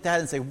would look at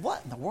that and say,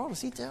 what in the world is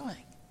he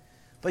doing?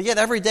 But yet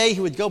every day he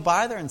would go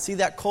by there and see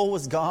that coal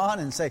was gone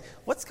and say,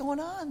 what's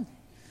going on?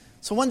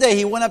 So one day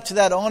he went up to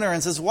that owner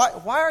and says, why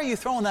are you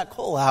throwing that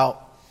coal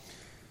out?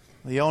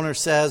 The owner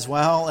says,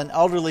 well, an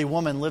elderly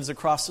woman lives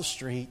across the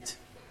street,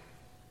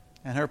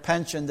 and her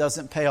pension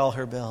doesn't pay all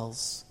her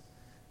bills,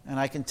 and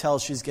I can tell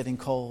she's getting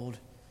cold,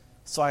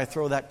 so I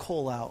throw that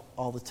coal out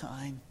all the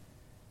time,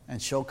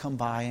 and she'll come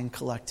by and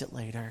collect it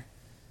later.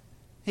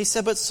 He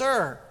said, but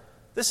sir,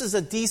 this is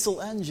a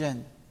diesel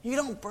engine. You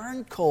don't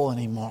burn coal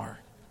anymore.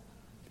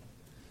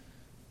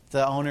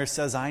 The owner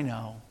says, I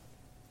know,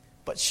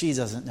 but she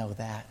doesn't know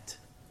that.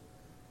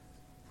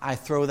 I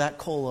throw that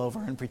coal over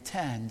and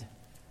pretend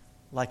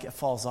like it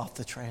falls off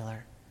the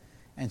trailer.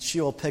 And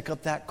she will pick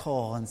up that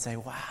coal and say,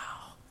 wow,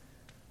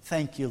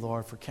 thank you,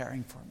 Lord, for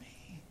caring for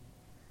me.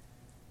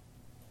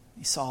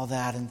 He saw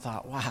that and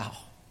thought, wow.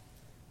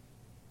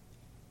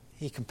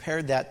 He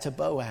compared that to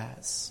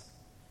Boaz.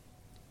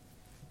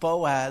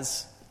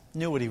 Boaz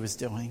knew what he was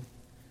doing.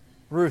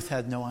 Ruth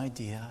had no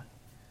idea.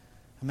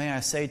 And may I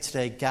say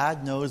today,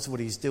 God knows what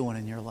he's doing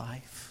in your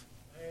life.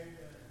 Amen.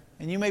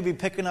 And you may be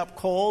picking up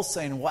coal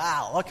saying,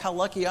 wow, look how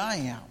lucky I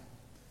am.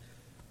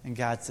 And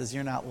God says,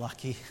 you're not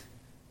lucky.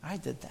 I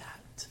did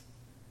that.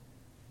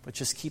 But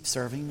just keep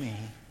serving me.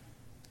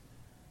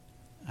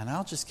 And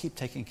I'll just keep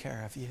taking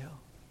care of you.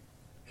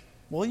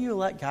 Will you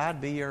let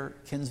God be your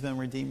kinsman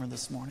redeemer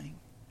this morning?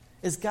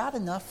 Is God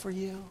enough for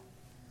you? You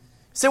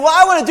say, well,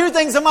 I want to do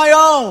things on my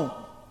own.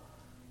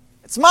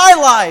 It's my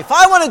life.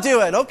 I want to do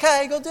it.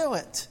 Okay, go do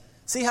it.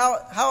 See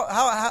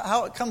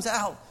how it comes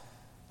out.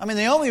 I mean,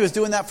 Naomi was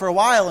doing that for a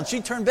while and she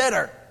turned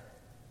bitter.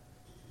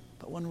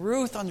 But when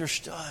Ruth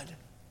understood,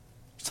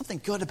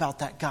 something good about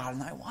that God,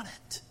 and I want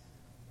it.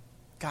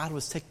 God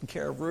was taking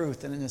care of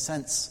Ruth, and in a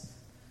sense,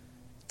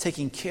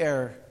 taking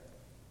care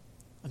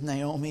of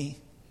Naomi.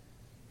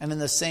 And in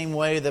the same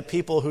way, the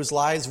people whose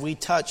lives we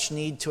touch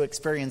need to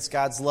experience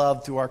God's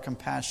love through our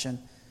compassion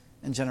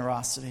and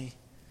generosity.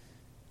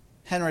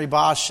 Henry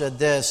Bosch said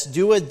this,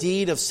 do a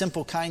deed of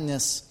simple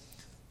kindness,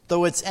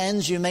 though its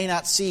ends you may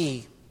not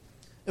see.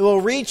 It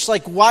will reach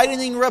like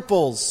widening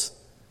ripples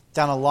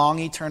down a long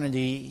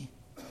eternity.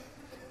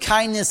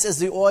 Kindness is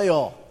the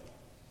oil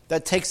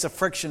that takes the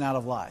friction out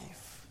of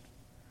life.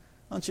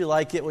 Don't you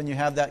like it when you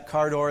have that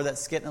car door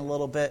that's getting a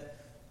little bit,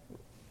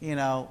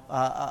 out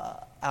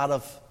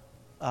of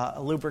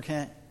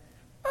lubricant?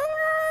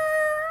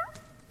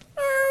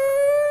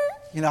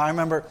 I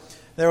remember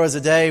there was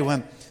a day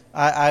when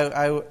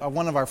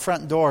one of our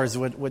front doors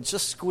would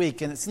just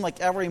squeak, and it seemed like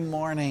every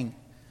morning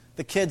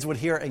the kids would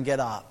hear it and get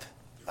up.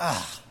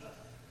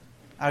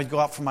 I would go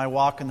out for my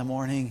walk in the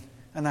morning,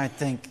 and I'd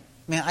think,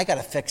 man, I got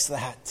to fix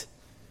that.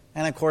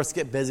 And, of course,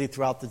 get busy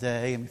throughout the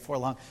day, and before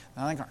long,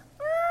 I'm going,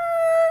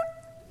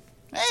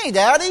 hey,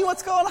 Daddy,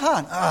 what's going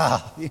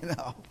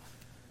on?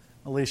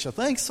 Alicia,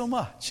 thanks so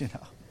much,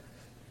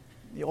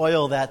 You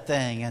oil that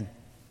thing, and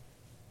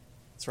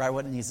it's right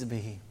what it needs to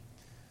be.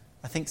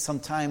 I think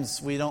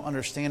sometimes we don't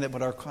understand it,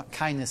 but our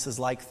kindness is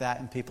like that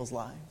in people's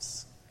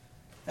lives.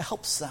 It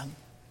helps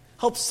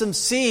them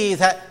see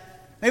that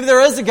maybe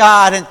there is a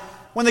God, and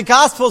when the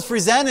gospel is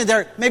presented,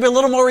 they're maybe a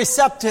little more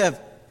receptive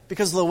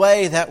because of the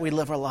way that we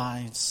live our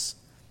lives.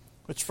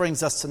 Which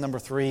brings us to number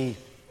 3,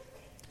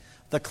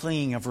 the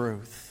clinging of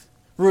Ruth.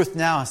 Ruth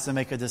now has to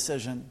make a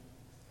decision.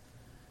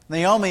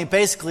 Naomi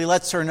basically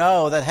lets her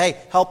know that, hey,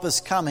 help is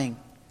coming.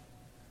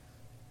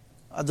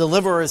 A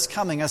deliverer is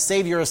coming. A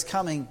savior is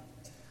coming.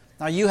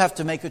 Now you have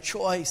to make a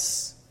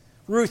choice.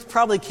 Ruth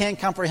probably can't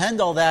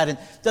comprehend all that and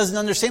doesn't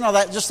understand all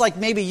that, just like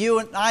maybe you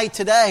and I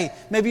today.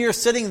 Maybe you're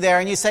sitting there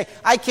and you say,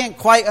 I can't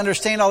quite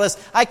understand all this.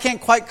 I can't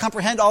quite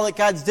comprehend all that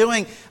God's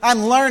doing.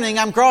 I'm learning.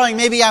 I'm growing.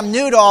 Maybe I'm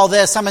new to all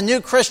this. I'm a new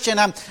Christian.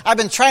 I've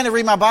been trying to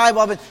read my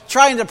Bible. I've been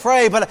trying to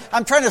pray, but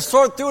I'm trying to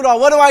sort through it all.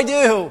 What do I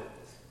do?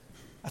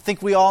 I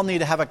think we all need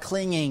to have a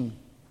clinging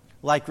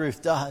like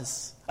Ruth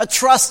does. A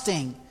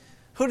trusting.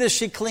 Who does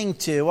she cling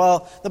to?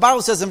 Well, the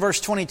Bible says in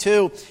verse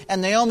 22,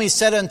 and Naomi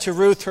said unto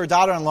Ruth, her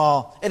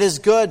daughter-in-law, it is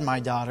good, my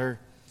daughter,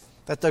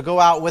 that thou go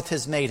out with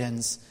his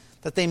maidens,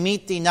 that they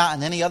meet thee not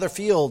in any other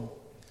field.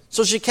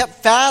 So she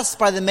kept fast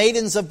by the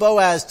maidens of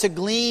Boaz to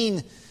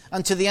glean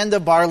unto the end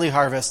of barley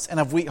harvest and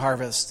of wheat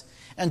harvest,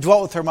 and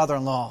dwelt with her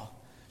mother-in-law.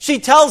 She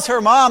tells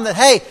her mom that,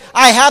 hey,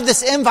 I have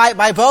this invite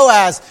by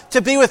Boaz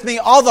to be with me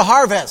all the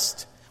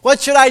harvest. What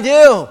should I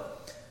do?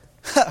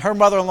 Her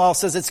mother-in-law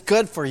says, it's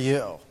good for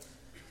you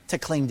to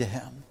cling to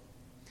him.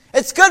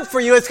 It's good for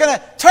you. It's going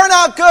to turn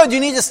out good. You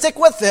need to stick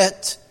with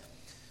it.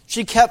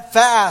 She kept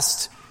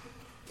fast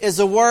is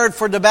a word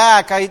for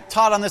debak. I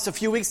taught on this a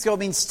few weeks ago. It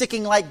means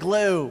sticking like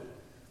glue.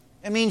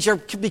 It means you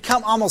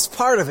become almost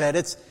part of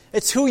it.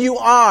 It's who you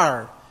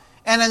are.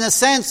 And in a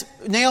sense,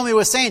 Naomi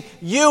was saying,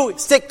 you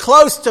stick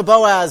close to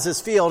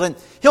Boaz's field, and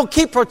he'll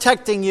keep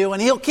protecting you,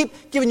 and he'll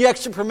keep giving you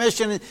extra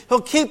permission, and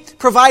he'll keep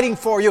providing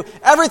for you.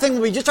 Everything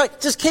will be just right.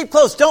 Just keep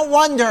close. Don't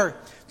wander.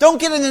 Don't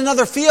get in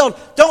another field.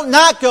 Don't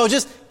not go.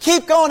 Just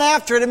keep going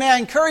after it. And may I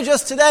encourage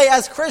us today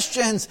as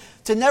Christians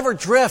to never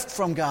drift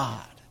from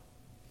God.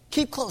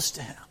 Keep close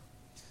to him.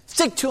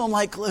 Stick to him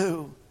like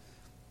glue.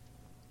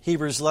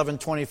 Hebrews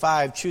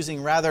 11:25,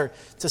 choosing rather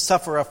to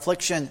suffer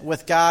affliction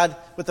with God,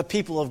 with the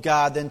people of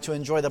God, than to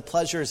enjoy the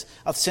pleasures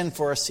of sin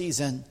for a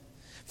season.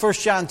 1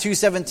 John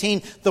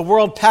 2:17, the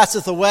world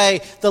passeth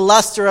away, the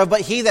luster of,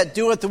 but he that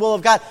doeth the will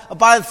of God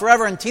abideth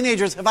forever. And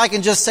teenagers, if I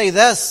can just say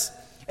this,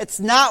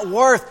 it's not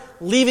worth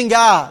leaving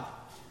God.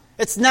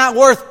 It's not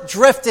worth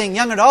drifting.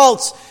 Young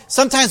adults,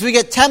 sometimes we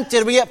get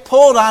tempted, we get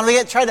pulled on, we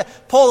get tried to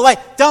pull away.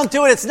 Don't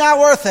do it. It's not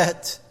worth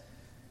it.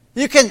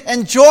 You can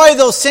enjoy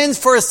those sins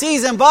for a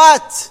season,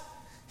 but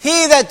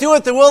he that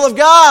doeth the will of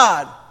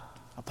God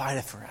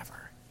abideth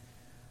forever.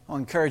 I'll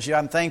encourage you.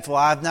 I'm thankful.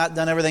 I've not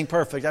done everything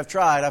perfect. I've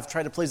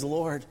tried to please the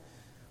Lord.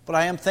 But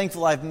I am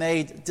thankful I've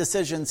made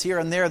decisions here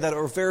and there that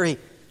are very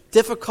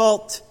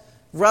difficult,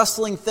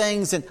 wrestling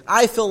things, and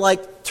I feel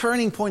like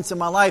turning points in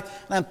my life.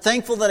 And I'm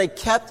thankful that I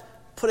kept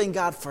putting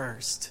God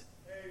first.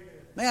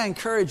 May I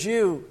encourage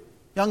you,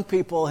 young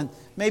people, and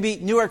maybe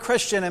newer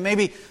Christian, and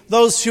maybe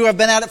those who have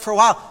been at it for a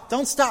while,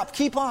 don't stop.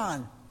 Keep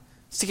on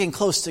sticking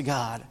close to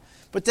God.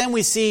 But then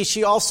we see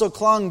she also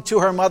clung to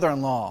her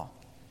mother-in-law.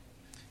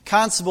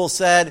 Constable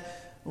said,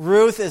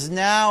 Ruth is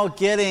now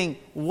getting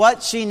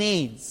what she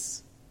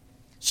needs.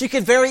 She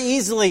could very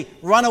easily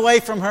run away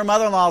from her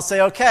mother-in-law and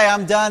say, okay,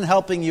 I'm done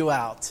helping you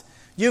out.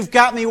 You've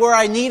got me where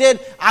I needed.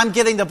 I'm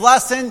getting the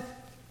blessing.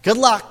 Good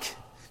luck.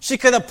 She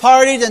could have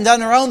partied and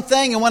done her own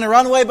thing and went to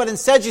run away, but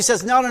instead she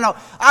says, no.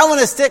 I want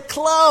to stick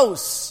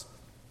close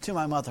to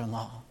my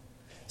mother-in-law.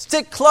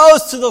 Stick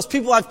close to those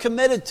people I've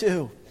committed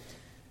to.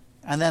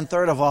 And then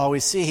third of all, we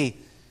see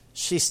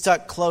she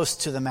stuck close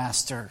to the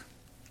master.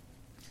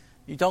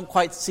 You don't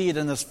quite see it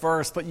in this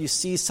verse, but you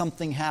see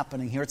something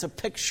happening here. It's a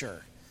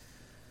picture.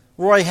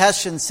 Roy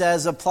Hession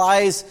says,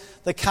 applies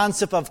the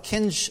concept of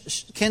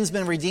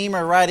kinsman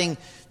redeemer, writing,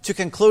 to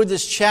conclude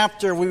this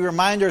chapter, we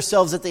remind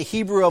ourselves that the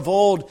Hebrew of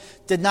old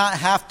did not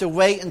have to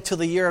wait until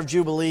the year of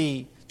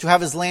Jubilee to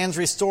have his lands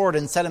restored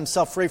and set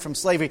himself free from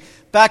slavery.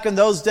 Back in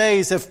those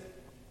days, if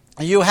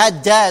you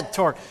had debt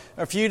or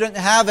if you didn't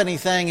have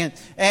anything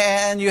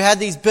and you had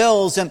these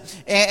bills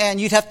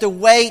and you'd have to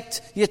wait,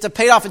 you have to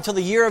pay it off until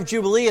the year of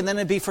Jubilee and then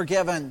it'd be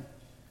forgiven.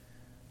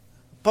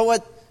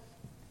 But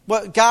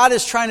what God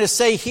is trying to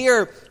say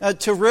here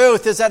to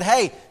Ruth is that,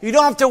 hey, you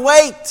don't have to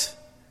wait.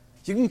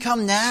 You can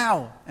come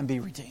now and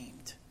be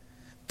redeemed.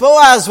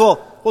 Boaz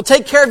will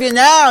take care of you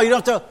now. You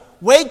don't have to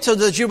wait till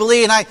the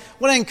Jubilee. And I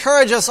want to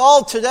encourage us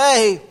all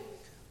today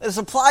that this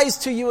applies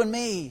to you and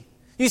me.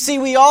 You see,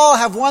 we all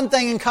have one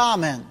thing in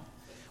common.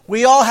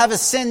 We all have a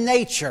sin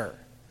nature.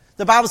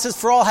 The Bible says,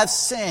 for all have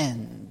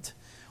sinned.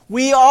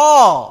 We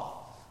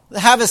all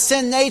have a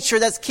sin nature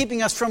that's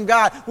keeping us from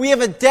God. We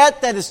have a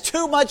debt that is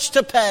too much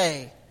to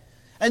pay.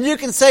 And you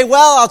can say,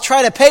 well, I'll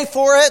try to pay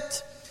for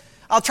it.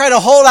 I'll try to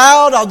hold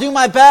out. I'll do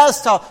my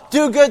best. I'll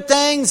do good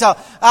things.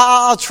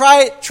 I'll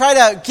try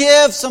to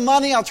give some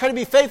money. I'll try to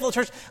be faithful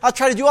to church. I'll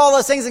try to do all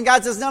those things. And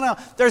God says, no.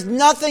 There's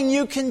nothing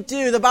you can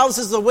do. The Bible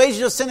says the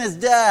wages of sin is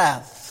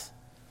death.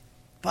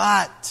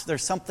 But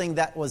there's something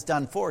that was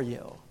done for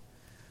you.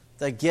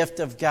 The gift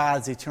of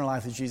God is the eternal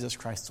life of Jesus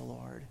Christ the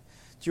Lord.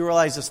 Do you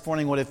realize this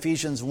morning what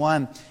Ephesians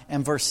 1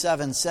 and verse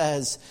 7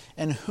 says?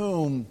 In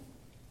whom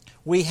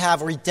we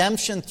have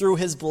redemption through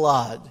His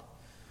blood,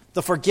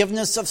 the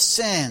forgiveness of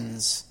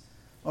sins,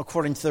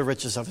 according to the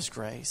riches of His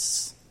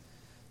grace.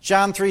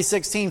 John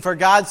 3:16, for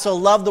God so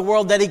loved the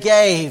world that He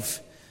gave.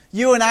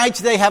 You and I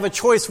today have a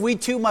choice we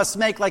too must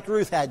make like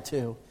Ruth had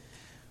to.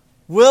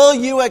 Will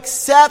you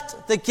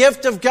accept the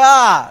gift of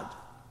God,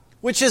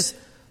 which is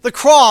the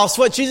cross,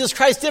 what Jesus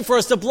Christ did for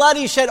us, the blood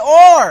He shed,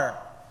 or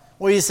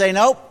will you say,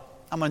 nope,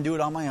 I'm going to do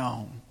it on my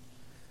own?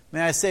 May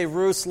I say,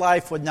 Ruth's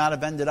life would not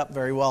have ended up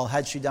very well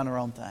had she done her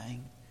own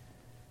thing.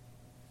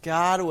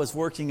 God was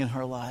working in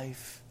her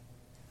life.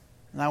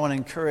 And I want to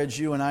encourage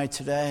you and I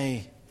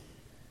today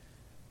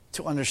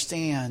to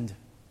understand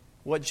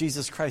what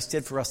Jesus Christ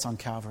did for us on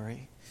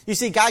Calvary. You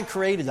see, God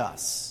created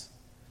us,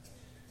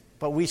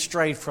 but we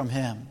strayed from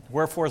Him.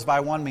 Wherefore is by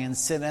one man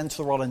sin entered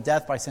the world, and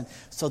death by sin.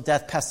 So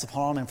death passed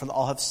upon all men, for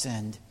all have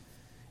sinned.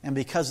 And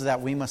because of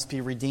that, we must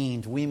be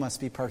redeemed. We must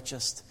be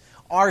purchased.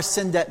 Our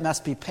sin debt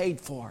must be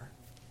paid for.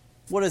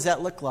 What does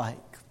that look like?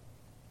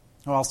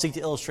 Well, I'll seek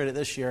to illustrate it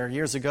this year.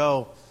 Years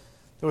ago,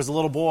 there was a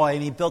little boy,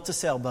 and he built a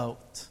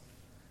sailboat.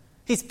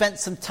 He spent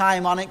some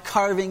time on it,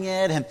 carving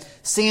it and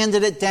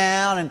sanded it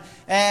down.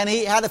 And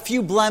he had a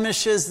few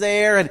blemishes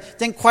there and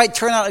didn't quite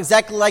turn out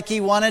exactly like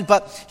he wanted.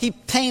 But he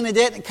painted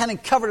it and kind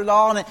of covered it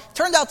all. And it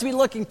turned out to be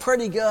looking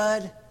pretty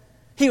good.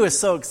 He was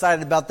so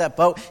excited about that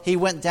boat. He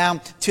went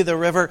down to the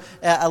river,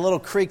 a little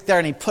creek there,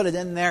 and he put it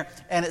in there.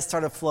 And it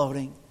started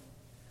floating.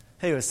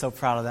 He was so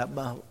proud of that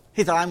boat.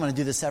 He thought, I'm going to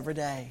do this every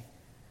day.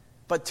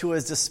 But to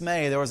his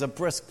dismay, there was a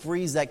brisk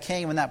breeze that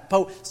came, and that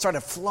boat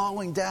started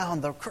flowing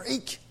down the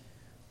creek.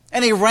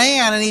 And he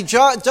ran, and he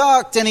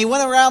ducked, and he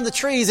went around the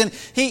trees, and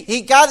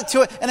he got it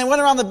to it, and it went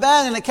around the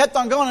bend, and it kept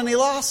on going, and he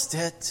lost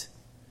it.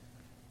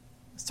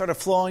 It started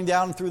flowing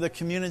down through the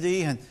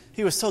community, and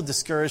he was so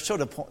discouraged, so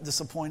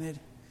disappointed.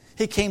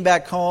 He came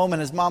back home, and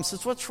his mom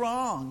says, what's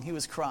wrong? He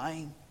was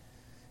crying.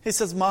 He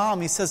says,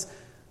 Mom,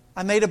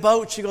 I made a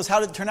boat. She goes, how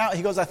did it turn out?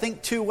 He goes, I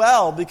think too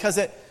well, because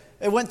it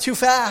went too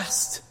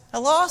fast. I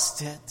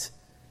lost it.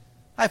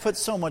 I put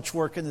so much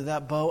work into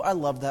that boat. I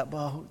love that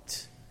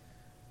boat.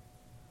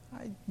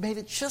 I made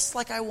it just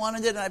like I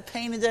wanted it, and I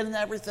painted it and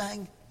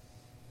everything.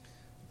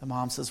 The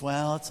mom says,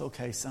 well, it's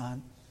okay,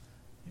 son.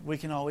 We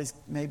can always,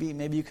 maybe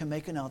you can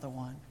make another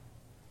one.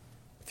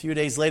 A few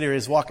days later, he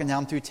was walking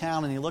down through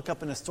town, and he looked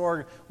up in a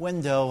store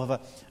window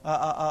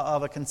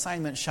of a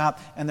consignment shop,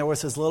 and there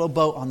was his little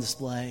boat on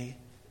display.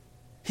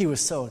 He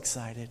was so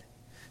excited.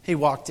 He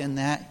walked in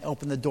that,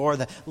 opened the door,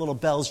 the little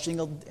bells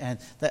jingled, and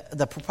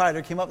the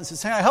proprietor came up and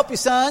says, can I help you,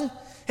 son?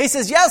 He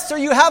says, yes, sir,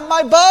 you have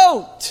my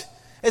boat.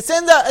 It's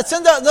in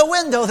the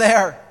window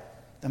there.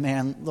 The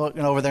man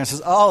looking over there and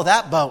says, oh,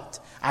 that boat.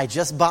 I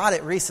just bought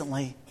it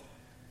recently,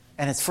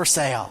 and it's for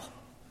sale.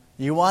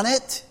 You want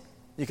it?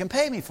 You can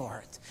pay me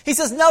for it. He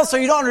says, no, sir,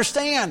 you don't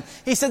understand.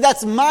 He said,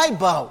 that's my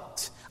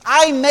boat.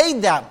 I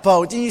made that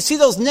boat. And you see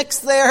those nicks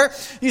there?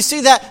 You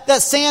see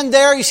that sand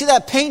there? You see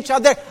that paint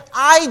job there?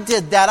 I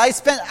did that. I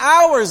spent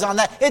hours on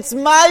that. It's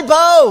my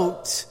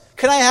boat.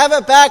 Can I have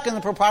it back? And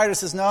the proprietor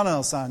says,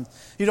 no, son.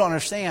 You don't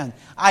understand.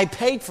 I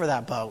paid for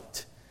that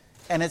boat.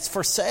 And it's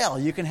for sale.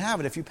 You can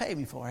have it if you pay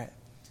me for it.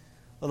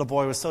 Little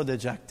boy was so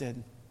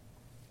dejected.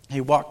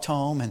 He walked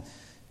home and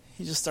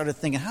he just started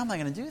thinking, how am I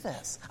going to do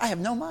this? I have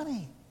no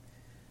money.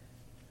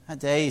 That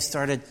day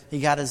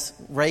he got his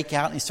rake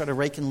out and he started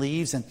raking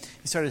leaves, and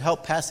he started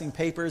help passing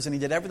papers, and he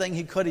did everything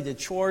he could. He did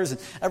chores, and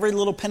every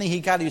little penny he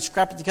got, he would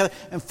scrap it together.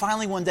 And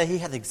finally one day he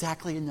had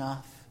exactly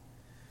enough.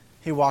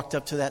 He walked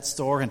up to that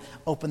store and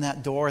opened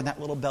that door, and that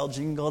little bell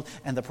jingled,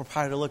 and the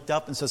proprietor looked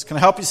up and says, can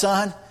I help you,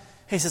 son?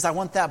 He says, I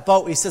want that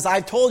boat. He says,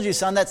 I told you,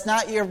 son, that's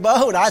not your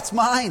boat. That's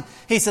mine.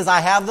 He says, I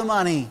have the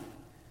money.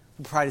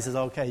 The proprietor says,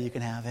 okay, you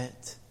can have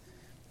it.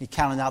 He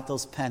counted out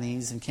those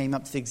pennies and came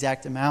up to the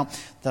exact amount.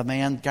 The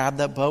man grabbed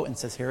that boat and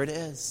says, here it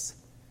is.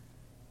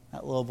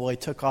 That little boy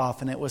took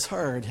off, and it was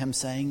heard him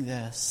saying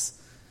this,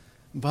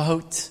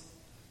 boat,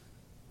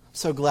 I'm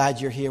so glad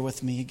you're here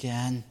with me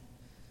again.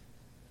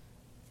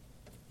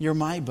 You're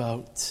my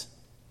boat.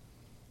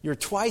 You're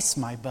twice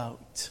my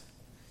boat.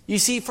 You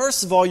see,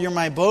 first of all, you're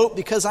my boat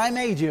because I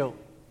made you.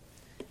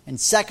 And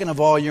second of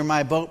all, you're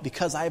my boat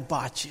because I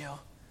bought you.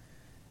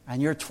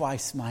 And you're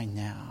twice mine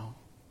now.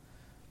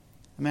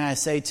 May I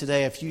say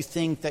today, if you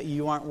think that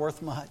you aren't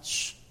worth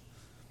much,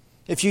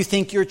 if you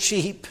think you're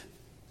cheap,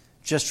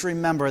 just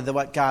remember that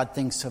what God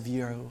thinks of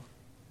you.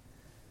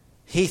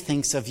 He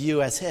thinks of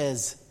you as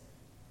His.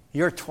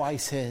 You're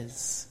twice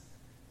His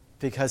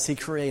because He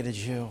created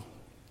you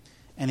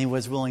and He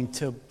was willing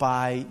to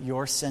buy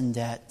your sin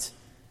debt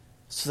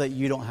so that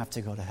you don't have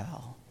to go to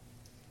hell.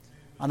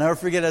 I'll never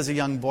forget as a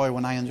young boy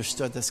when I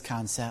understood this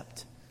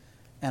concept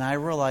and I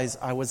realized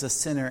I was a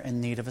sinner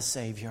in need of a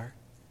Savior.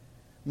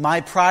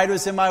 My pride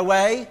was in my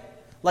way.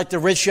 Like the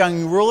rich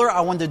young ruler,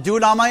 I wanted to do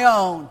it on my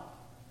own.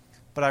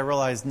 But I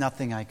realized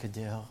nothing I could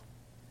do.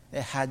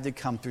 It had to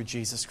come through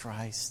Jesus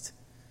Christ.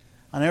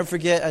 I'll never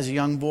forget as a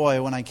young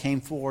boy when I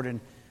came forward and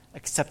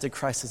accepted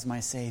Christ as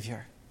my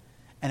Savior.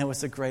 And it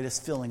was the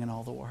greatest feeling in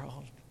all the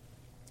world.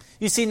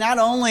 You see, not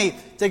only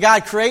did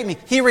God create me,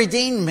 He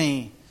redeemed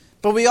me.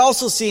 But we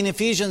also see in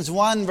Ephesians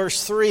 1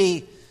 verse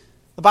 3,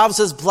 the Bible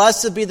says,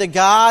 "Blessed be the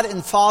God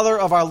and Father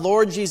of our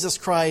Lord Jesus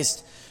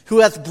Christ, who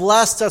hath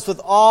blessed us with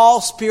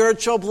all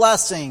spiritual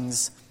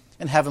blessings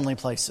in heavenly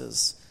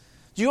places."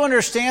 Do you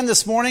understand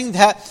this morning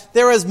that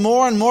there is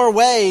more and more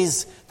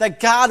ways that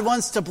God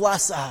wants to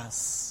bless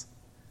us?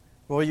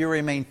 Will you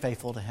remain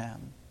faithful to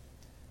Him?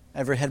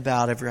 Every head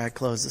bowed, every eye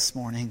closed this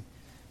morning.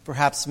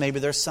 Perhaps maybe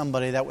there's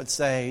somebody that would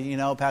say, you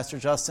know, Pastor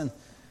Justin,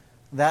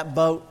 that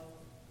boat,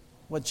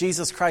 what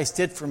Jesus Christ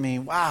did for me,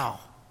 wow,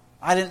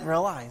 I didn't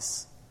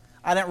realize.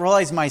 I didn't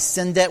realize my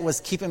sin debt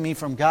was keeping me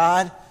from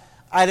God.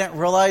 I didn't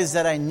realize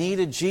that I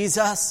needed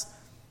Jesus.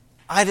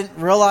 I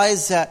didn't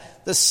realize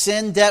that the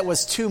sin debt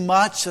was too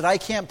much, that I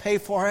can't pay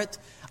for it.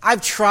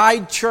 I've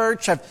tried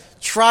church. I've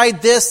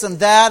tried this and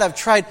that. I've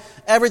tried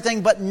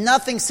everything, but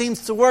nothing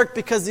seems to work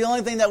because the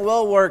only thing that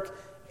will work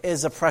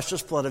is the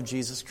precious blood of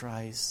Jesus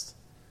Christ.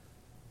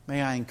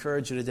 May I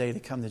encourage you today to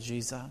come to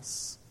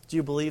Jesus. Do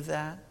you believe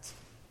that?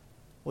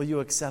 Will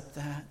you accept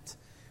that?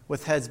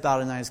 With heads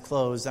bowed and eyes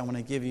closed, I want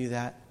to give you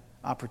that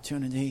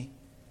opportunity.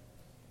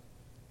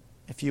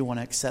 If you want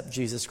to accept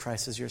Jesus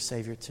Christ as your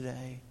Savior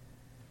today,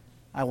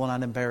 I will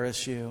not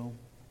embarrass you.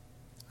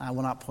 I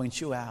will not point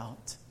you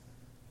out.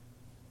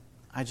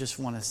 I just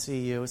want to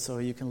see you so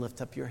you can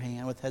lift up your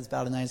hand with heads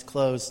bowed and eyes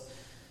closed.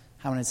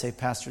 I want to say,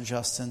 Pastor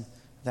Justin,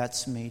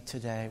 that's me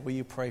today. Will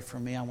you pray for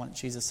me? I want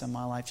Jesus in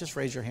my life. Just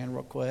raise your hand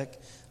real quick.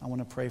 I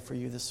want to pray for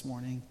you this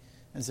morning.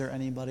 Is there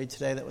anybody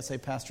today that would say,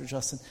 Pastor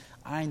Justin,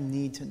 I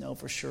need to know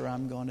for sure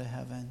I'm going to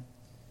heaven?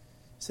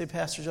 Say,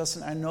 Pastor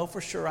Justin, I know for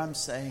sure I'm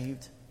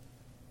saved.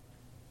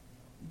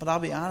 But I'll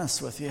be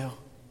honest with you.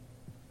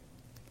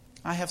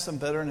 I have some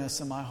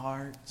bitterness in my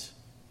heart.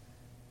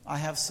 I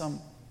have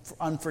some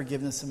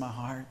unforgiveness in my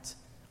heart.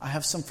 I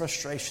have some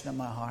frustration in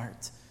my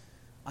heart.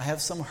 I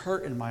have some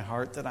hurt in my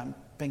heart that I've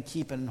been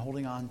keeping and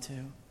holding on to.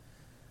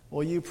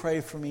 Will you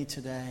pray for me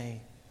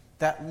today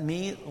that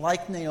me,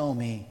 like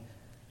Naomi,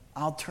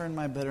 I'll turn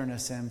my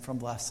bitterness in from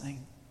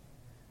blessing?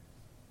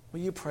 Will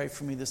you pray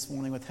for me this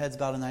morning with heads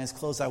bowed and eyes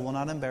closed? I will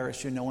not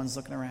embarrass you. No one's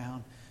looking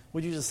around.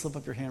 Would you just slip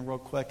up your hand real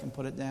quick and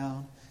put it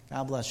down?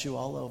 God bless you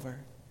all over.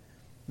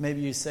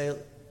 Maybe you say,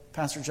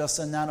 Pastor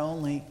Justin, not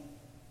only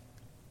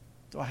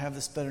do I have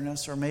this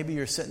bitterness, or maybe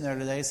you're sitting there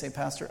today and say,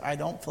 Pastor, I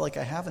don't feel like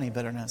I have any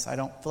bitterness. I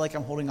don't feel like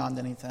I'm holding on to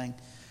anything.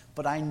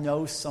 But I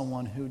know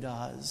someone who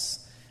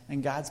does.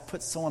 And God's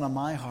put someone on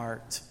my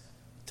heart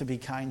to be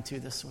kind to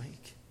this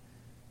week.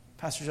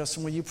 Pastor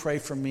Justin, will you pray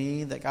for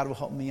me that God will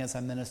help me as I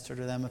minister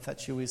to them? If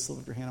that's you, will you slip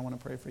up your hand? I want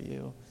to pray for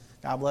you.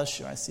 God bless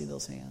you. I see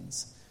those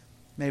hands.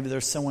 Maybe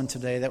there's someone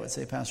today that would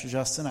say, Pastor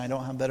Justin, I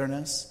don't have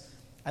bitterness.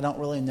 I don't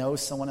really know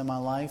someone in my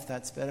life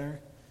that's bitter.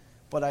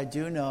 But I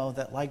do know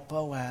that like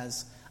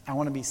Boaz, I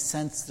want to be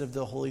sensitive to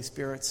the Holy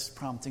Spirit's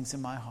promptings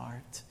in my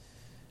heart.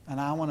 And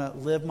I want to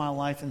live my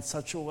life in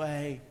such a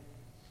way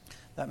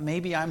that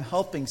maybe I'm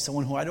helping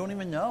someone who I don't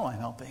even know I'm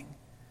helping.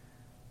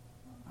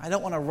 I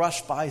don't want to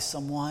rush by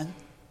someone.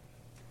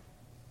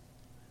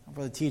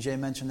 Brother TJ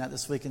mentioned that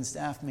this week in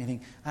staff meeting.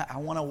 I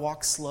want to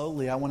walk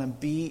slowly. I want to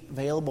be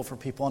available for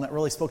people, and it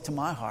really spoke to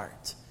my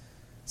heart.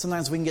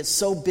 Sometimes we can get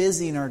so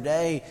busy in our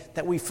day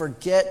that we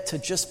forget to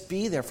just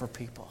be there for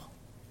people.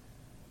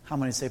 How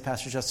many say,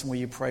 Pastor Justin, will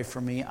you pray for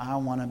me? I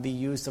want to be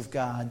used of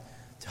God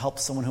to help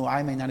someone who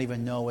I may not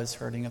even know is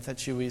hurting. If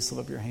that's you, will you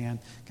slip up your hand?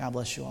 God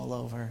bless you all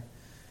over.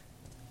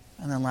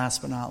 And then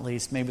last but not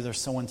least, maybe there's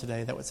someone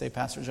today that would say,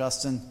 Pastor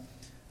Justin,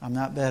 I'm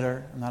not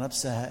bitter, I'm not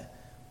upset,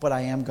 but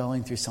I am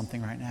going through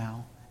something right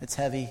now. It's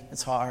heavy,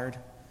 it's hard,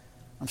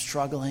 I'm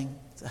struggling.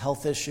 It's a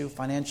health issue,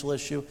 financial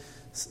issue,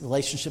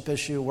 relationship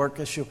issue, work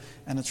issue,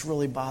 and it's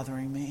really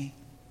bothering me.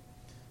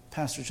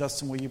 Pastor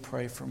Justin, will you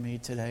pray for me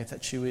today? If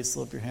that's you, will you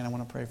slip up your hand? I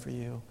want to pray for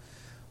you.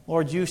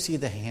 Lord, you see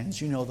the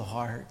hands, you know the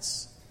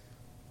hearts.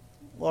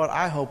 Lord,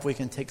 I hope we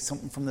can take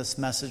something from this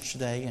message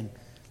today and,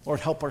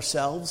 Lord, help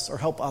ourselves or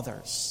help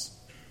others.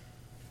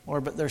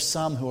 Lord, but there's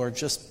some who are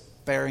just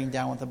bearing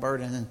down with the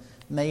burden, and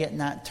may it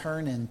not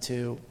turn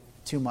into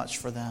too much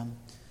for them.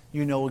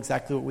 You know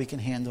exactly what we can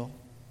handle.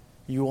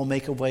 You will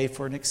make a way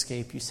for an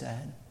escape, you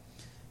said.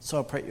 So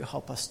I pray you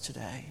help us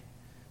today.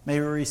 May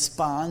we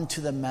respond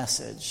to the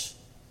message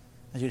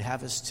that you'd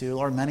have us to.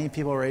 Lord, many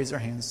people raise their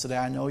hands today.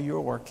 I know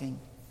you're working.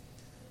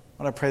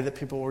 But I pray that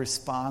people will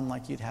respond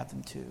like you'd have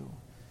them to.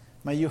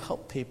 May you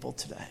help people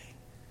today.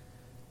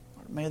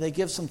 Lord, may they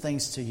give some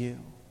things to you.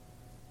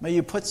 May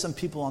you put some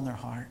people on their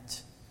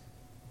heart.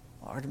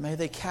 Lord, may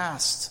they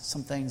cast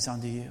some things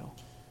onto you.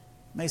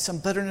 May some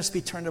bitterness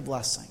be turned to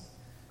blessing.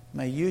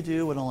 May you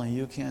do what only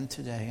you can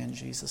today, in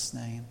Jesus'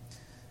 name.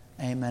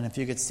 Amen. If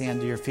you could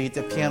stand to your feet.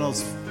 The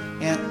piano's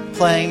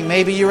playing.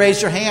 Maybe you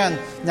raise your hand.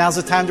 Now's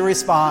the time to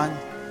respond.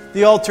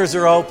 The altars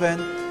are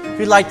open. If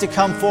you'd like to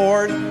come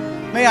forward,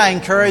 may I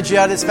encourage you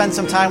to spend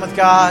some time with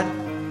God.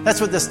 That's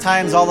what this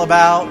time's all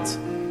about.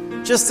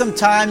 Just some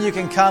time you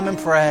can come and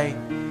pray.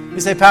 You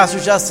say, Pastor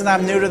Justin,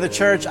 I'm new to the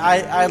church.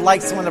 I'd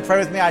like someone to pray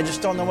with me. I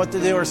just don't know what to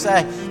do or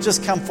say.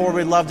 Just come forward.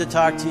 We'd love to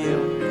talk to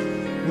you.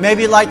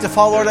 Maybe you'd like to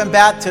follow Lord in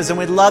baptism.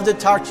 We'd love to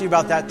talk to you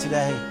about that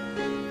today.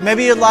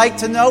 Maybe you'd like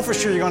to know for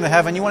sure you're going to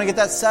heaven. You want to get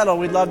that settled.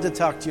 We'd love to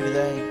talk to you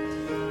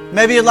today.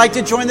 Maybe you'd like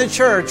to join the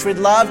church. We'd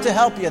love to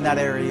help you in that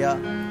area.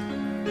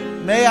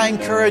 May I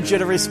encourage you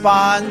to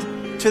respond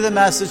to the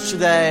message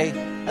today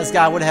as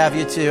God would have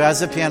you to,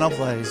 as the piano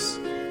plays.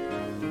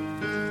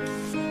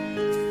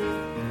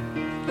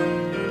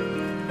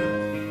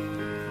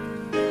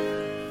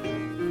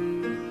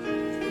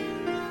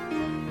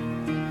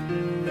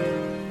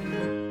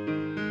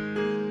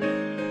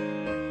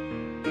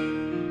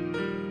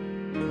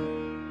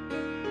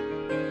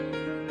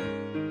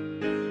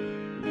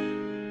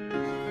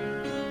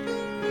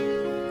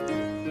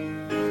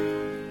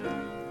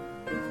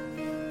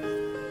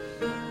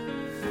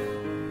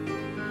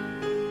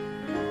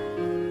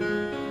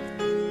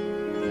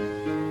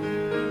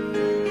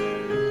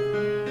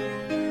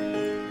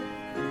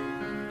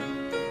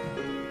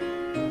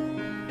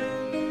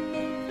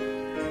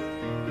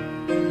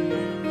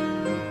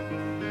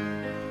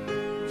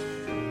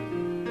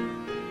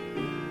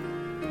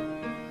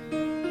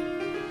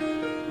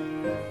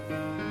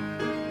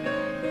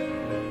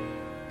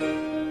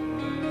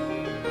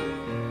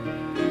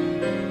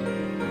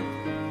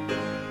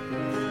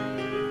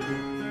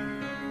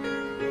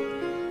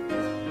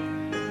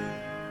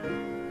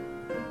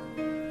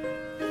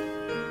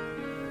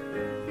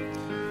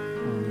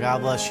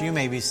 God bless you. You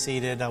may be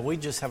seated. We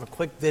just have a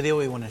quick video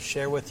we want to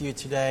share with you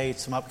today.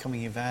 Some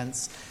upcoming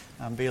events.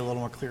 Be a little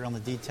more clear on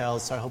the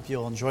details. So I hope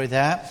you'll enjoy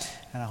that.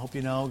 And I hope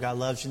you know God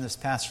loves you and this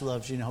pastor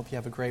loves you. And I hope you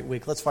have a great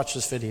week. Let's watch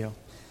this video.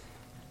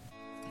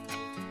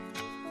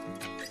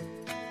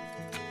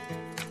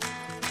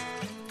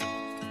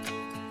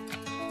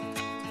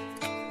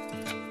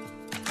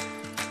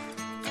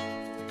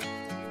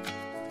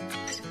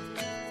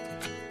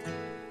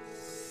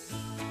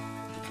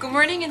 Good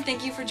morning and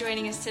thank you for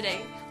joining us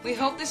today. We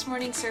hope this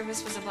morning's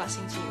service was a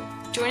blessing to you.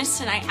 Join us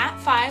tonight at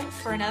 5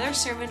 for another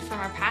sermon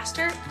from our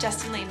pastor,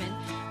 Justin Lehman,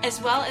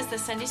 as well as the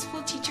Sunday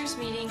School Teachers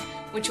Meeting,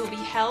 which will be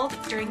held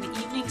during the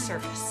evening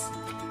service.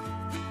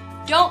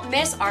 Don't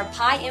miss our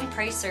Pie and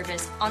Pray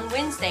service on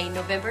Wednesday,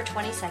 November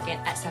 22nd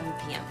at 7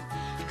 p.m.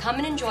 Come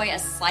and enjoy a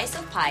slice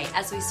of pie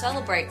as we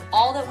celebrate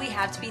all that we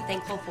have to be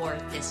thankful for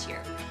this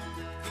year.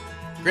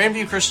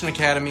 Grandview Christian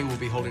Academy will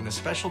be holding a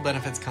special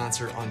benefits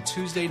concert on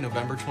Tuesday,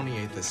 November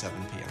 28th at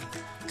 7 p.m.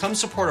 Come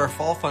support our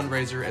fall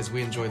fundraiser as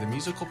we enjoy the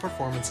musical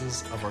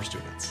performances of our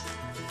students.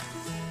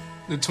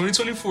 The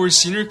 2024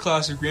 senior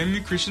class of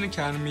Grandview Christian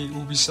Academy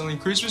will be selling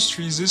Christmas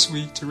trees this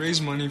week to raise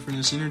money for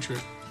their senior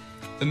trip.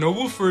 The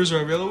noble firs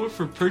are available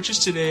for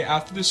purchase today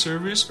after the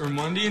service or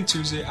Monday and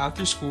Tuesday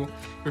after school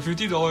for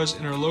 $50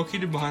 and are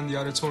located behind the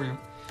auditorium.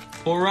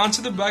 Pull around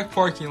to the back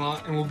parking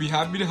lot and we'll be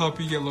happy to help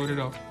you get loaded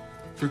up.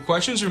 For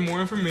questions or more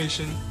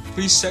information,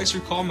 please text or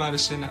call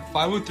Madison at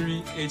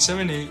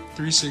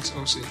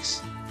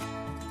 503-878-3606.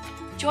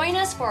 Join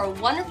us for a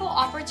wonderful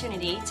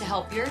opportunity to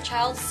help your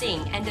child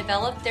sing and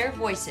develop their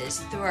voices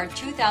through our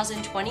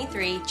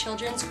 2023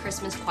 Children's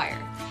Christmas Choir.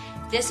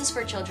 This is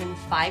for children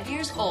 5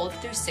 years old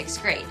through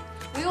 6th grade.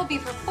 We will be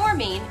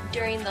performing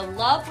during the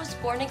Love Was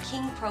Born a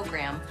King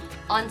program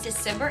on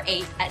December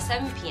 8th at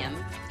 7 p.m.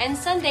 and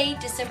Sunday,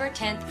 December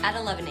 10th at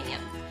 11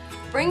 a.m.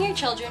 Bring your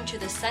children to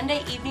the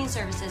Sunday evening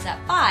services at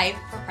 5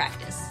 for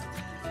practice.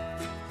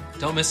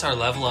 Don't miss our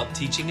Level Up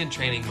teaching and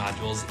training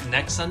modules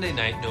next Sunday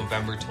night,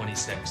 November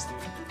 26th.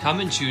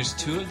 Come and choose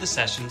 2 of the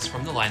sessions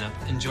from the lineup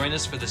and join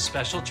us for the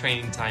special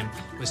training time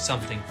with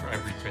something for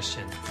every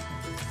Christian.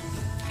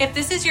 If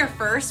this is your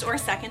first or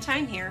second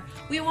time here,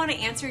 we want to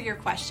answer your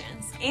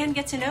questions and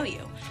get to know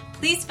you.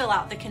 Please fill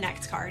out the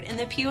Connect card in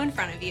the pew in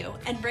front of you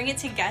and bring it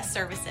to guest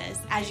services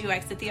as you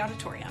exit the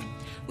auditorium.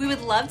 We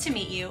would love to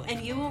meet you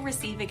and you will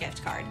receive a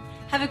gift card.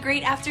 Have a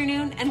great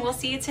afternoon and we'll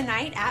see you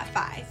tonight at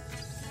 5.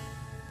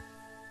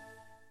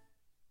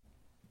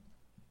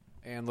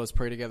 And let's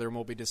pray together and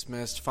we'll be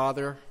dismissed.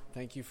 Father,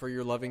 thank you for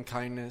your loving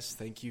kindness.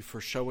 Thank you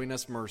for showing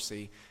us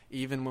mercy,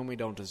 even when we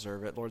don't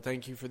deserve it. Lord,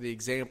 thank you for the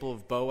example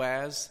of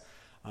Boaz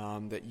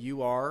that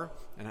you are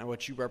and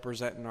what you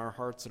represent in our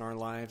hearts and our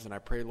lives. And I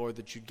pray, Lord,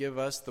 that you'd give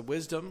us the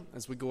wisdom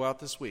as we go out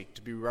this week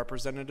to be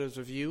representatives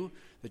of you,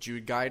 that you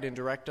would guide and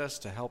direct us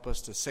to help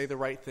us to say the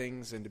right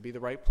things and to be the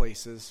right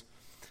places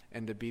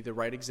and to be the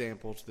right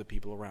example to the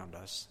people around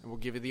us. And we'll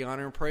give you the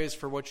honor and praise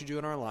for what you do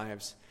in our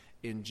lives.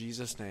 In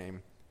Jesus'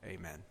 name,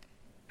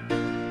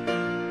 amen.